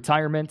sort of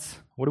retirement.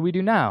 What do we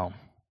do now?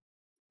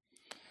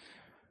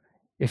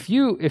 If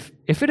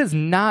it is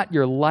not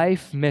your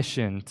life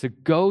mission to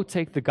go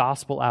take the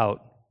gospel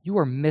out, you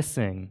are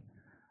missing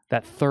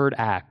that third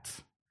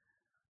act,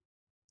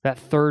 that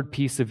third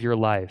piece of your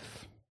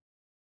life.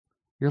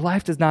 Your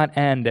life does not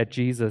end at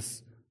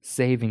Jesus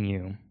saving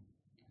you.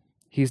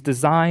 He's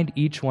designed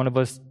each one of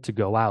us to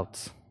go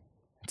out,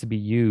 to be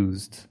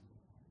used.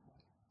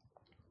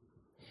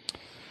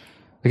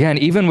 Again,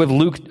 even with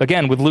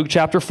Luke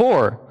chapter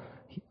 4,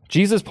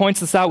 Jesus points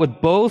this out with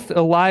both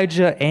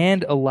Elijah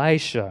and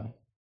Elisha.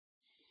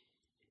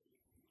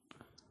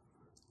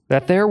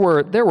 That there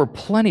were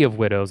plenty of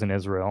widows in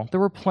Israel. There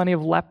were plenty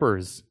of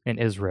lepers in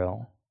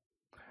Israel.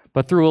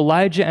 But through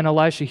Elijah and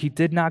Elisha, he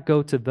did not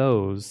go to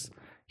those.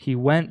 He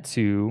went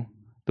to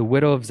the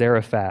widow of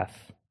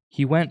Zarephath.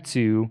 He went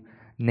to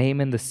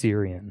Naaman the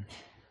Syrian.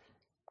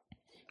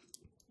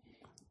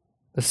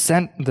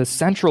 The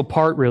central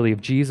part, really,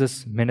 of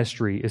Jesus'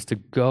 ministry is to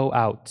go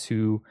out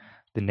to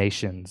the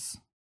nations.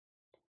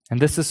 And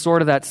this is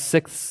sort of that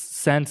sixth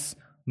sense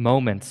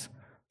moment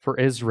for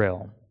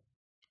Israel.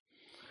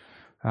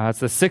 It's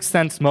the sixth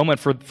sense moment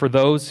for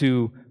those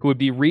who would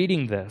be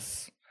reading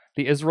this.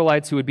 The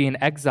Israelites who would be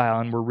in exile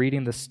and were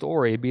reading the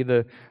story. It'd be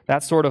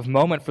that sort of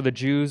moment for the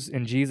Jews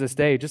in Jesus'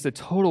 day, just a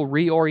total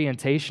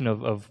reorientation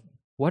of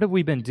what have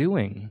we been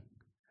doing?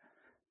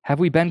 Have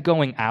we been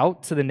going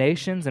out to the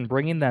nations and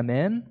bringing them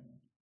in?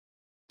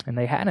 And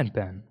they hadn't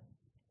been.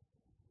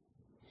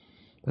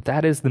 But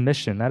that is the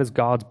mission. That is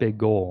God's big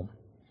goal.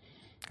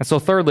 And so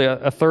thirdly,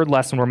 a third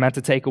lesson we're meant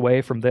to take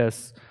away from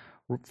this,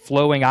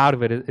 flowing out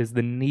of it, is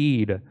the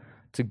need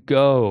to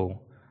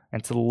go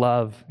and to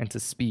love and to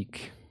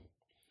speak.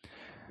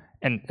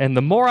 And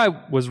the more I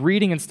was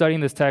reading and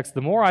studying this text,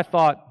 the more I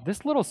thought,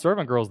 this little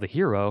servant girl is the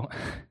hero.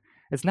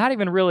 It's not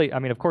even really,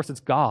 of course it's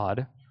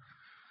God,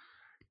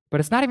 but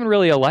it's not even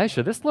really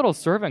Elisha. This little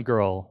servant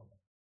girl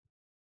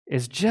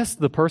is just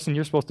the person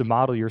you're supposed to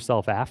model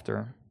yourself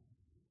after.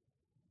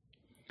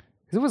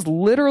 It was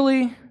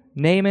literally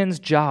Naaman's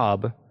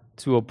job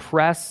to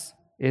oppress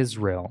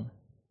Israel.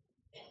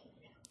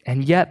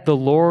 And yet the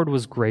Lord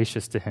was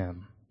gracious to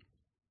him.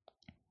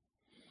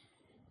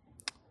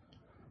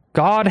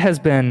 God has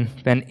been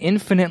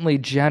infinitely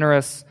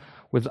generous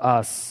with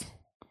us.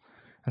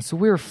 And so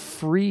we're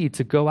free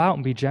to go out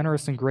and be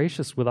generous and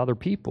gracious with other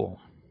people.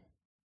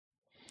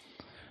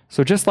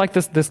 So just like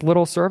this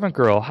little servant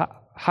girl,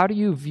 how do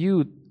you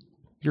view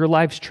your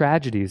life's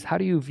tragedies? How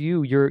do you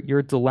view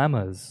your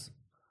dilemmas?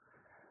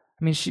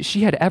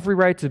 She had every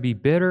right to be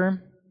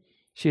bitter.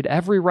 She had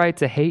every right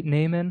to hate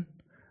Naaman.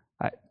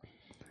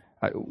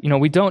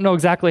 We don't know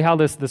exactly how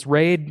this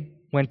raid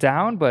went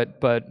down, but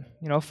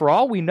for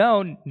all we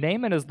know,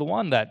 Naaman is the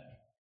one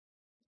that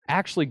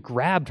actually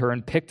grabbed her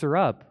and picked her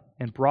up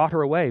and brought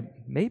her away,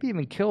 maybe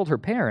even killed her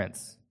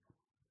parents.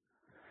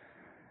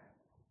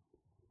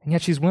 And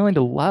yet she's willing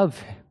to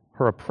love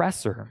her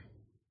oppressor.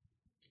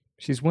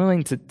 She's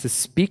willing to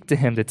speak to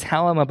him, to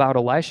tell him about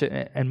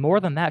Elisha, and more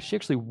than that, she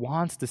actually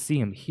wants to see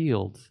him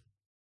healed.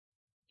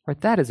 Right?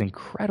 That is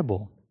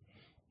incredible.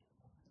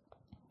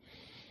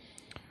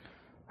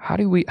 How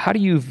do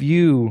you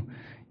view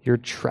your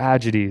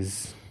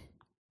tragedies?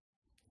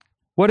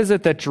 What is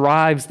it that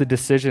drives the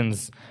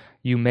decisions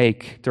you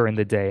make during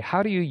the day?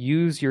 How do you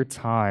use your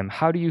time?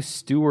 How do you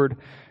steward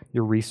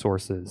your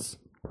resources?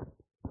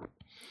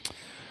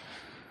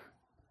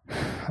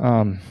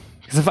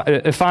 Because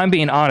if I'm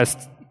being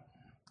honest,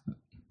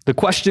 the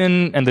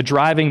question and the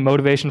driving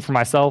motivation for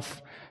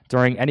myself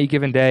during any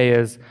given day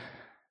is,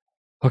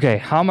 okay,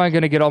 how am I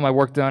going to get all my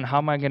work done? How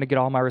am I going to get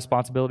all my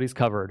responsibilities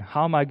covered?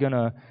 How am I going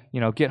to,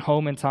 get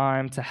home in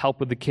time to help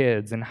with the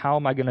kids? And how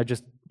am I going to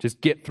just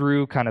get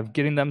through kind of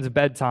getting them to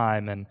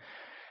bedtime? And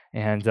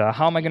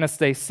how am I going to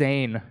stay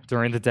sane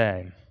during the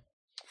day?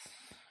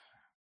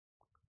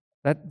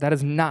 That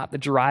is not the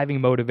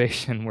driving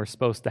motivation we're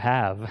supposed to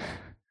have.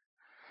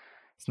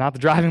 It's not the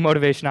driving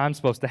motivation I'm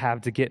supposed to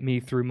have to get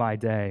me through my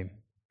day.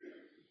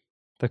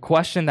 The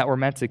question that we're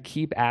meant to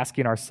keep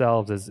asking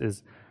ourselves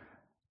is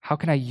how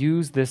can I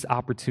use this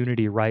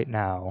opportunity right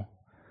now?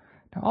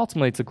 Now,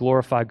 ultimately, to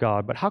glorify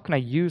God, but how can I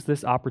use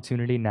this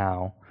opportunity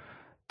now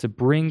to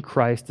bring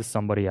Christ to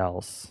somebody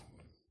else?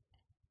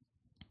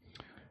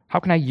 How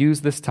can I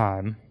use this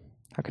time?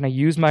 How can I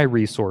use my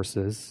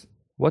resources?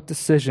 What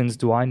decisions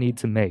do I need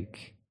to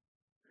make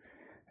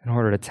in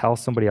order to tell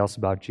somebody else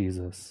about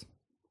Jesus?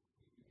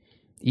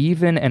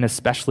 Even and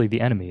especially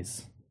the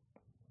enemies.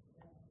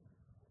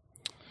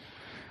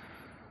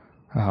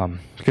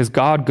 Because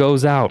God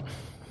goes out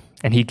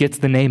and he gets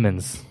the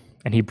Naamans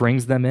and he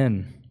brings them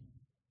in.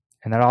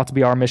 And that ought to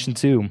be our mission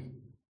too.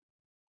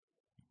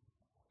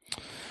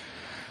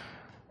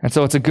 And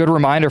so it's a good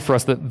reminder for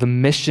us that the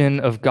mission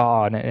of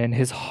God and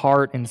his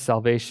heart in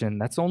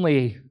salvation, it's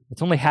only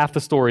half the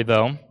story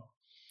though.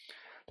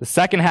 The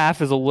second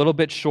half is a little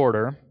bit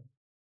shorter,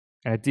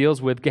 and it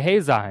deals with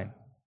Gehazi,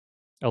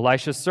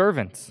 Elisha's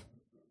servant.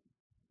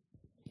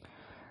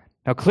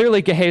 Now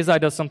clearly Gehazi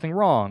does something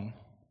wrong.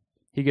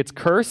 He gets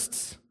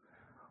cursed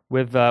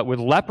with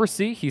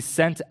leprosy. He's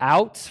sent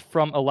out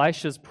from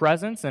Elisha's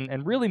presence,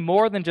 and really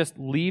more than just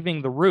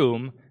leaving the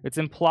room, it's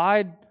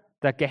implied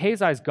that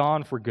Gehazi's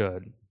gone for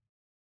good.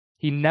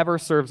 He never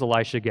serves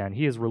Elisha again.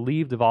 He is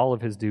relieved of all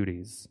of his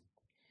duties.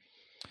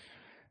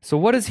 So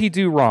what does he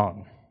do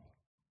wrong?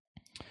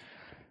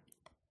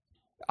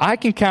 I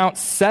can count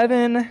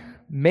 7,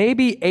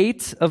 maybe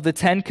 8 of the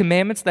 10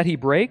 commandments that he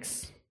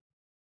breaks.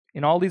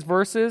 In all these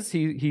verses,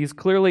 he's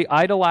clearly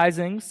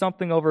idolizing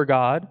something over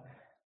God.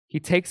 He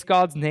takes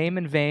God's name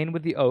in vain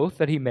with the oath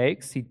that he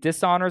makes. He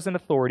dishonors an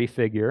authority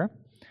figure.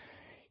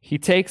 He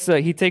takes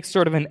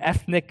sort of an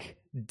ethnic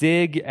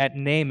dig at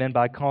Naaman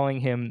by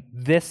calling him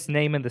this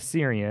Naaman the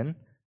Syrian.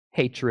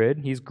 Hatred.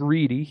 He's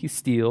greedy. He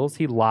steals.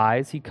 He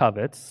lies. He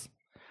covets.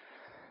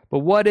 But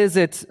what is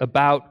it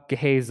about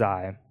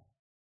Gehazi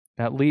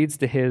that leads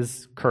to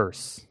his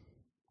curse?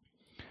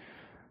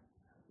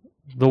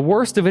 The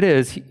worst of it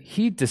is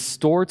he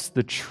distorts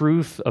the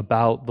truth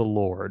about the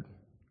Lord.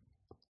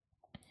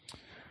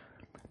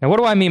 Now, what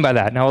do I mean by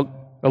that?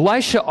 Now,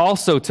 Elisha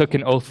also took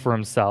an oath for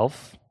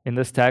himself in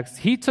this text.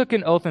 He took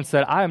an oath and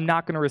said, I am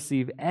not going to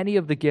receive any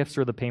of the gifts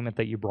or the payment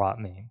that you brought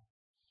me.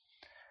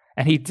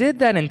 And he did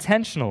that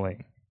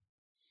intentionally.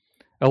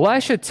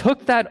 Elisha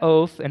took that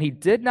oath and he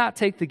did not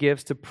take the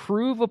gifts to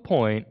prove a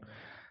point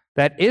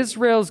that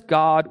Israel's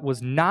God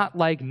was not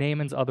like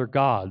Naaman's other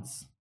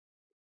gods.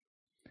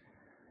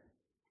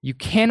 You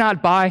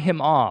cannot buy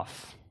him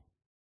off.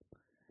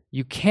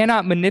 You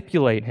cannot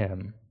manipulate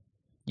him.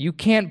 You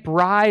can't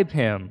bribe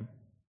him.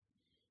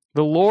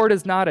 The Lord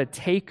is not a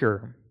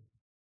taker.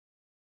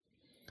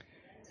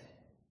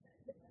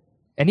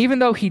 And even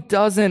though he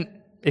doesn't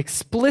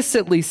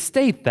explicitly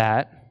state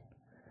that,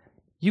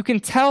 you can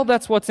tell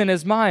that's what's in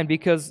his mind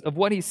because of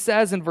what he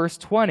says in verse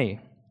 20.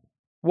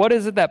 What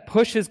is it that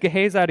pushes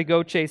Gehazi to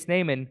go chase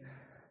Naaman?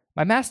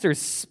 My master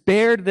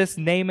spared this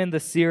Naaman the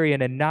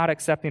Syrian and not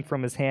accepting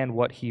from his hand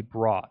what he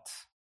brought.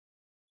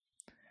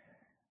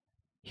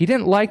 He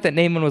didn't like that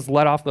Naaman was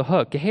let off the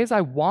hook.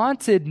 Gehazi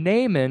wanted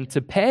Naaman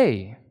to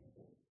pay.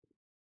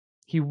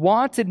 He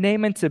wanted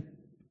Naaman to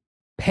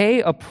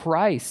pay a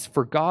price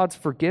for God's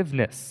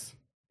forgiveness.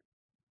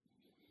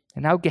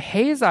 And now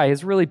Gehazi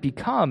has really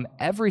become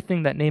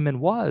everything that Naaman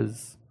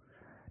was.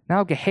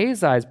 Now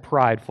Gehazi is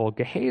prideful.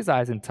 Gehazi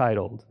is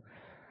entitled.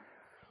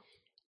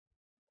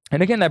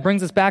 And again, that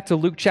brings us back to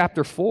Luke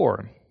chapter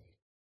 4.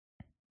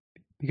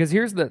 Because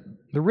here's the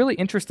really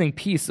interesting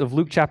piece of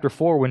Luke chapter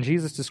 4 when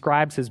Jesus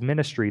describes his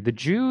ministry. The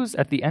Jews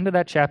at the end of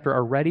that chapter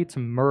are ready to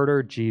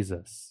murder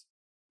Jesus.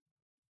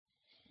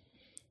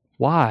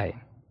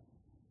 Why?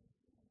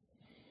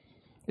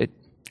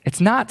 It's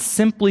not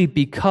simply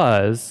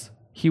because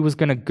he was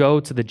going to go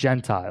to the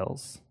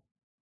Gentiles.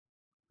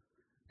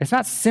 It's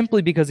not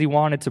simply because he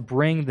wanted to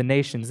bring the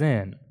nations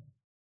in.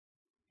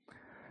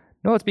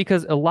 No, it's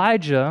because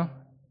Elijah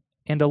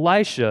and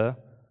Elisha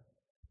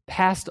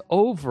passed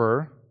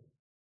over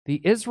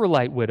the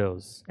Israelite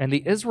widows and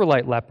the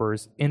Israelite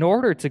lepers in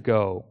order to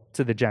go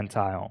to the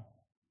Gentile.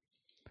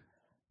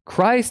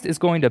 Christ is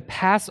going to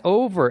pass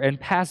over and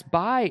pass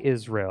by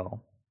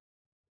Israel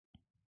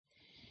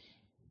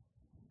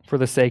for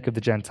the sake of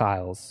the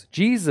Gentiles.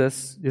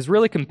 Jesus is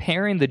really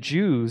comparing the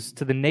Jews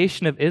to the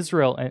nation of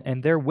Israel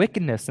and their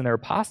wickedness and their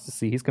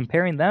apostasy. He's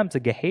comparing them to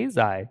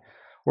Gehazi,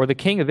 or the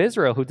king of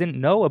Israel who didn't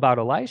know about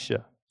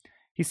Elisha.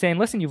 He's saying,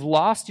 listen, you've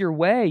lost your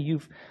way.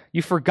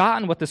 You've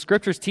forgotten what the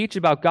scriptures teach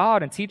about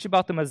God and teach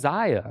about the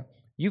Messiah.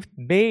 You've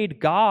made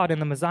God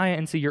and the Messiah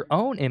into your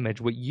own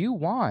image, what you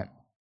want.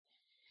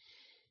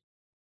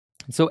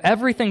 So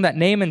everything that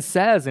Naaman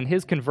says in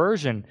his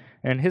conversion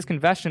and his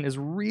confession is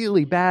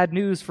really bad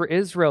news for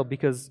Israel,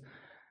 because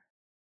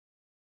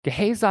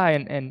Gehazi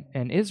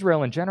and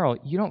Israel in general,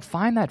 you don't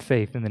find that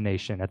faith in the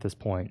nation at this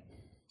point.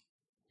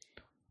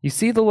 You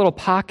see the little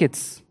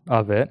pockets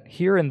of it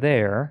here and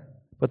there,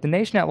 but the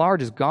nation at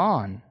large is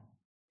gone.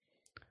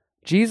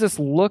 Jesus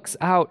looks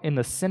out in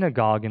the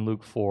synagogue in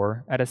Luke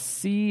 4 at a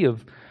sea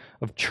of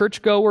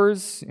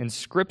churchgoers and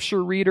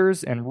scripture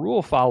readers and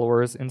rule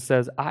followers and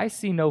says, I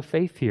see no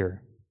faith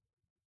here.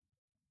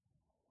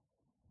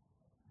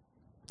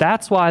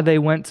 That's why they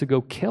went to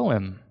go kill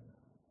him.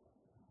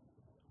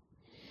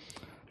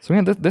 So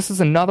again, this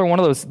is another one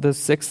of those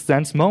sixth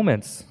sense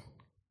moments.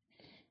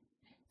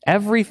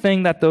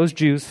 Everything that those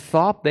Jews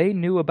thought they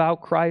knew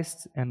about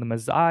Christ and the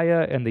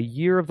Messiah and the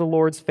year of the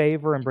Lord's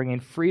favor and bringing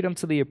freedom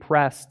to the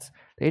oppressed,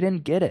 they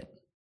didn't get it.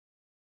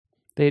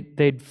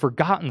 They'd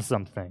forgotten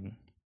something.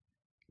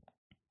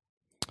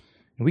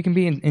 And we can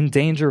be in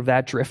danger of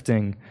that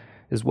drifting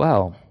as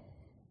well.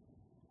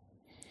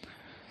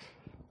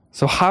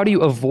 So how do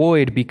you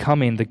avoid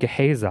becoming the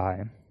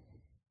Gehazi?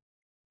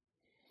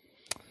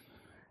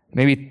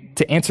 Maybe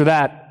to answer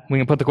that, we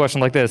can put the question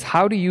like this: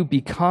 how do you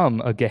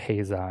become a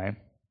Gehazi?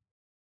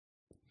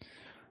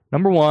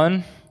 Number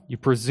one, you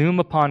presume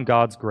upon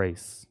God's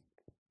grace.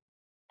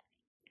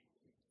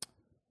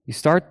 You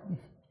start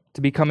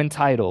to become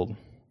entitled.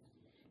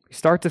 You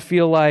start to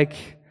feel like,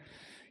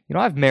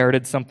 I've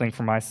merited something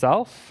for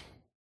myself.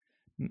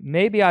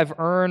 Maybe I've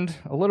earned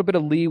a little bit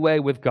of leeway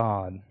with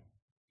God.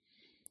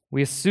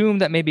 We assume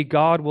that maybe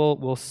God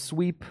will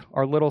sweep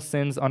our little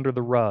sins under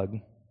the rug.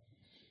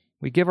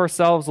 We give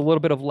ourselves a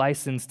little bit of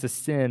license to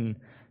sin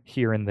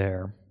here and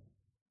there.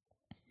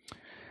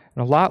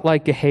 And a lot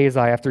like Gehazi,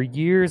 after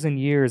years and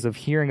years of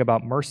hearing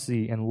about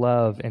mercy and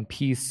love and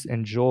peace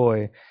and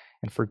joy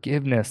and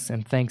forgiveness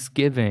and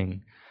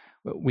thanksgiving,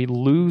 we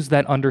lose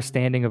that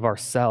understanding of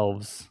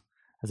ourselves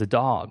as a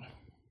dog,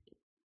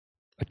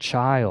 a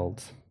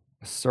child,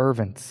 a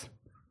servant,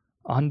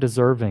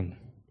 undeserving,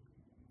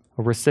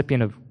 a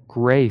recipient of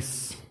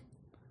grace,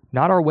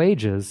 not our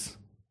wages,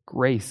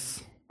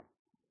 grace.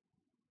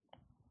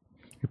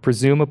 We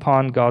presume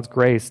upon God's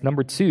grace.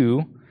 Number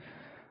two,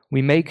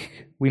 we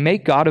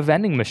make God a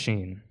vending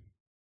machine.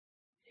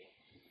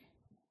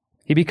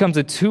 He becomes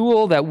a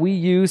tool that we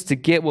use to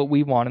get what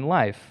we want in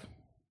life.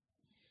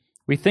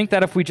 We think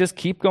that if we just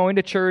keep going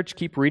to church,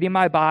 keep reading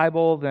my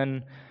Bible,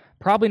 then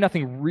probably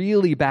nothing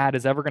really bad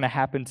is ever going to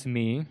happen to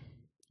me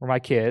or my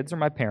kids or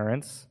my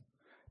parents.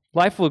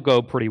 Life will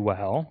go pretty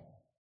well.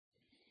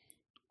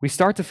 We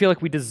start to feel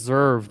like we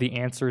deserve the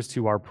answers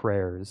to our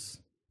prayers.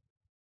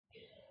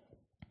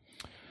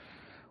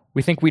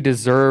 We think we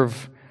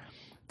deserve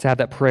to have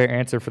that prayer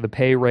answered for the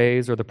pay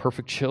raise or the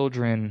perfect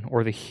children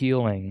or the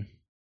healing.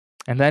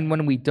 And then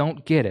when we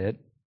don't get it,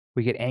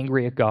 we get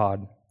angry at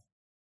God.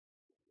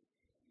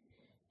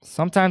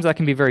 Sometimes that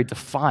can be very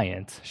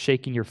defiant,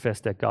 shaking your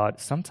fist at God.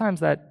 Sometimes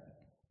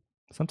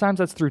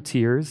that's through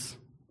tears.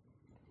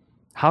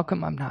 How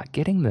come I'm not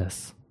getting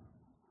this?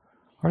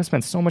 I want to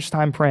spend so much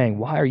time praying.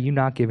 Why are you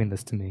not giving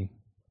this to me?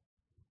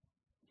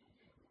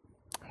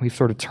 We've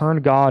sort of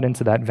turned God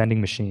into that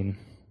vending machine.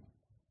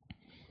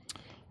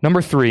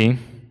 Number three,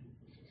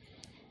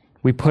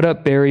 we put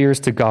up barriers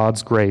to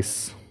God's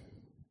grace.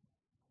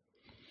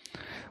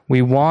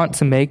 We want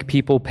to make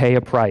people pay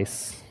a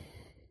price.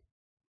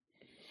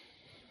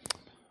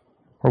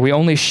 Or we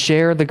only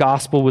share the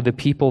gospel with the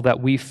people that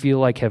we feel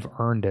like have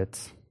earned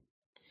it.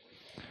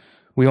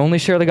 We only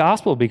share the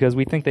gospel because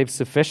we think they've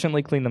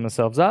sufficiently cleaned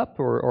themselves up,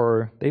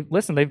 or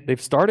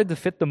they've started to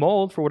fit the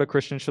mold for what a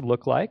Christian should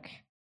look like.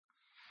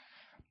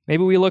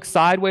 Maybe we look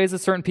sideways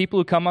at certain people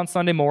who come on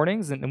Sunday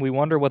mornings and we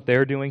wonder what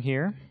they're doing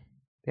here.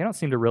 They don't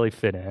seem to really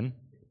fit in.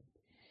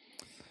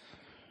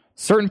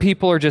 Certain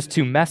people are just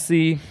too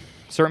messy.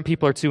 Certain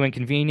people are too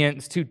inconvenient.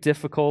 It's too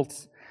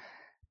difficult.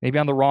 Maybe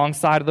on the wrong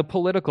side of the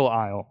political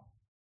aisle.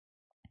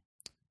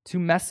 Too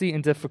messy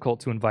and difficult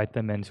to invite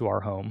them into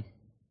our home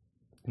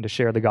and to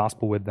share the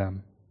gospel with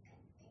them.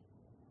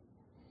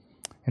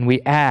 And we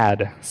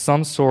add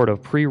some sort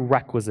of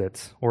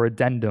prerequisite or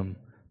addendum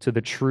to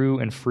the true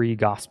and free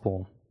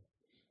gospel.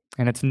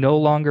 And it's no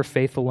longer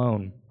faith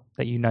alone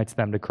that unites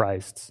them to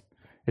Christ.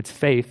 It's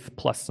faith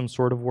plus some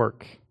sort of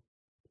work.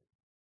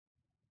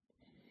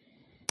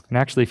 And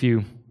actually,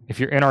 if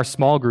you're in our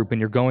small group and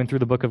you're going through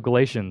the book of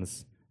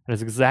Galatians, that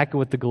is exactly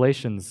what the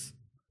Galatians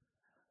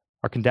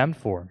are condemned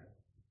for.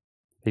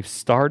 They've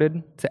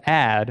started to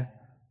add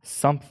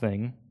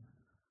something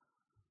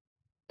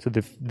to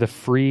the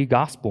free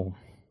gospel.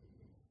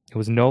 It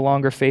was no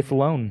longer faith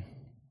alone.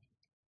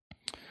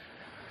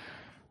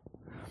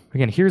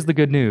 Again, here's the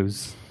good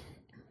news.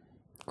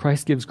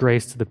 Christ gives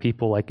grace to the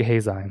people like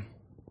Gehazi.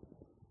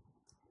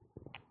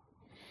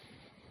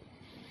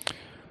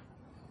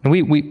 And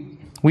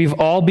we've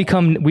all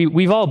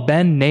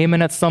been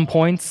Naaman at some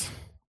point.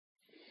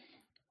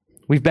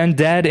 We've been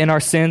dead in our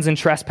sins and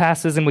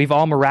trespasses, and we've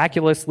all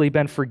miraculously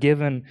been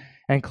forgiven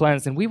and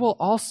cleansed. And we will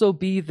also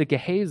be the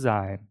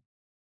Gehazi.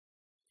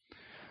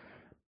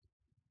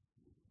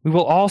 We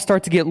will all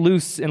start to get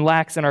loose and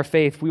lax in our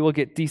faith. We will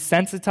get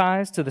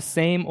desensitized to the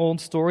same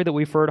old story that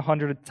we've heard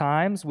 100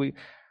 times.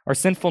 Our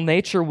sinful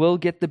nature will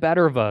get the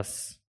better of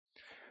us.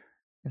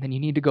 And then you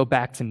need to go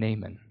back to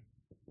Naaman.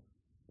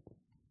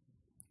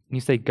 And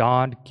you say,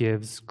 God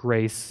gives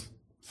grace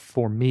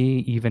for me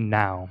even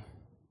now.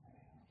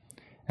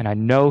 And I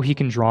know he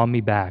can draw me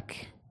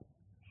back.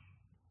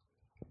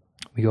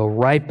 We go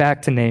right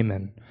back to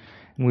Naaman.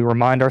 And we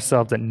remind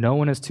ourselves that no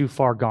one is too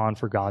far gone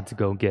for God to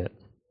go get.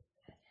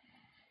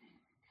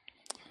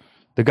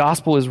 The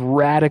gospel is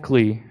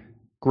radically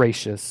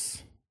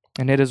gracious,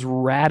 and it is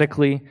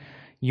radically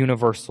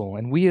universal.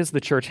 And we as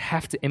the church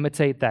have to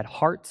imitate that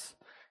heart.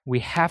 We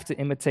have to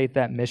imitate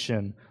that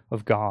mission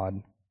of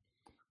God,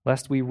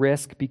 lest we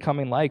risk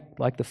becoming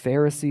like the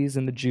Pharisees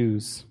and the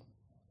Jews.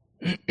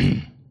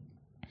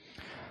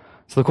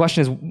 So the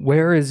question is,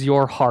 where is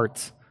your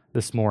heart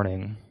this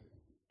morning?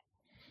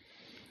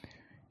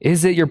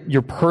 Is it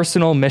your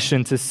personal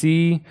mission to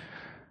see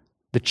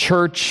the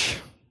church,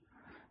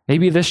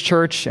 maybe this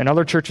church and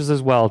other churches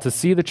as well, to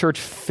see the church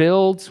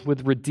filled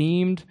with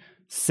redeemed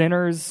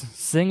sinners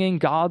singing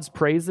God's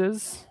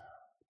praises?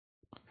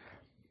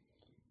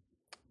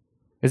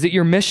 Is it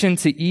your mission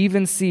to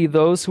even see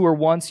those who were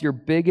once your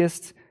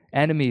biggest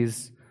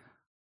enemies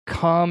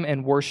come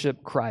and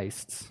worship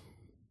Christ?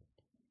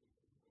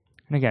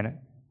 And again,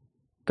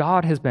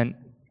 God has been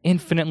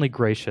infinitely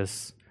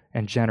gracious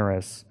and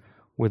generous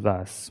with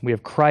us. We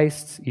have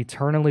Christ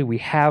eternally. We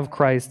have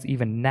Christ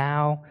even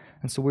now.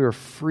 And so we are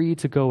free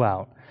to go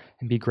out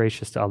and be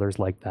gracious to others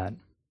like that.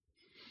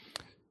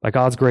 By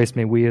God's grace,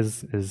 may we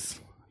as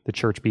the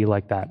church be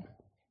like that.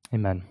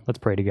 Amen. Let's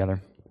pray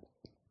together.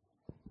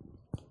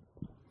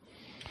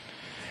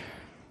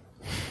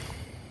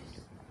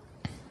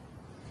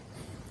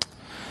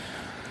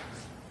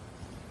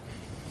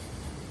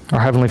 Our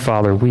Heavenly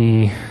Father,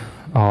 we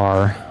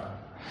are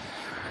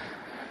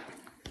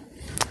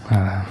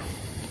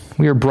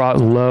brought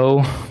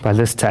low by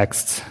this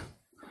text.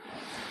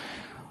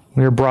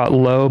 We are brought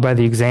low by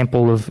the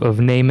example of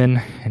Naaman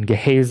and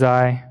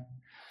Gehazi.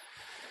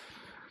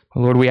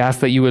 Lord, we ask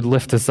that you would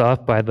lift us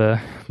up by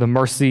the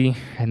mercy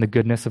and the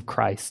goodness of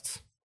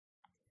Christ.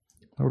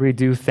 Lord, we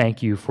do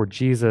thank you for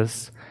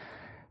Jesus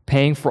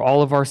paying for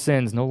all of our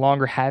sins, no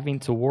longer having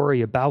to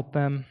worry about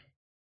them.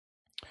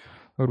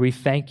 Lord, we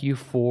thank you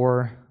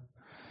for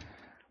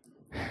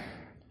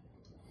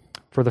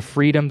the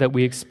freedom that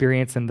we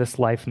experience in this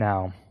life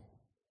now.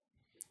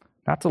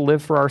 Not to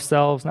live for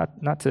ourselves,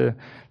 not to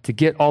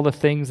get all the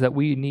things that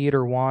we need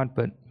or want,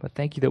 but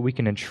thank you that we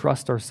can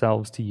entrust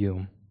ourselves to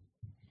you.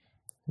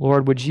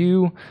 Lord, would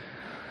you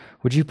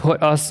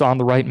put us on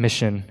the right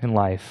mission in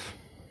life?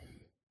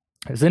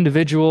 As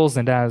individuals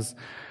and as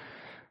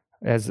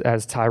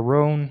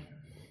Tyrone,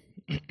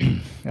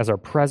 as our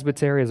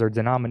presbytery, as our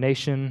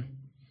denomination,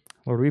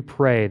 Lord, we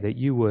pray that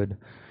you would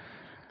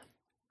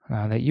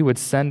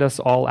send us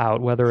all out,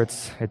 whether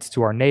it's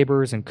to our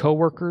neighbors and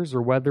coworkers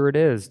or whether it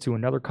is to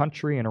another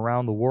country and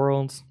around the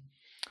world.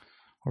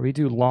 Lord, we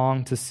do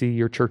long to see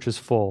your churches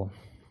full.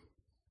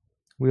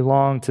 We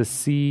long to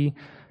see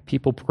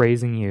people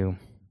praising you.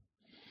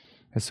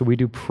 And so we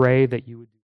do pray that you would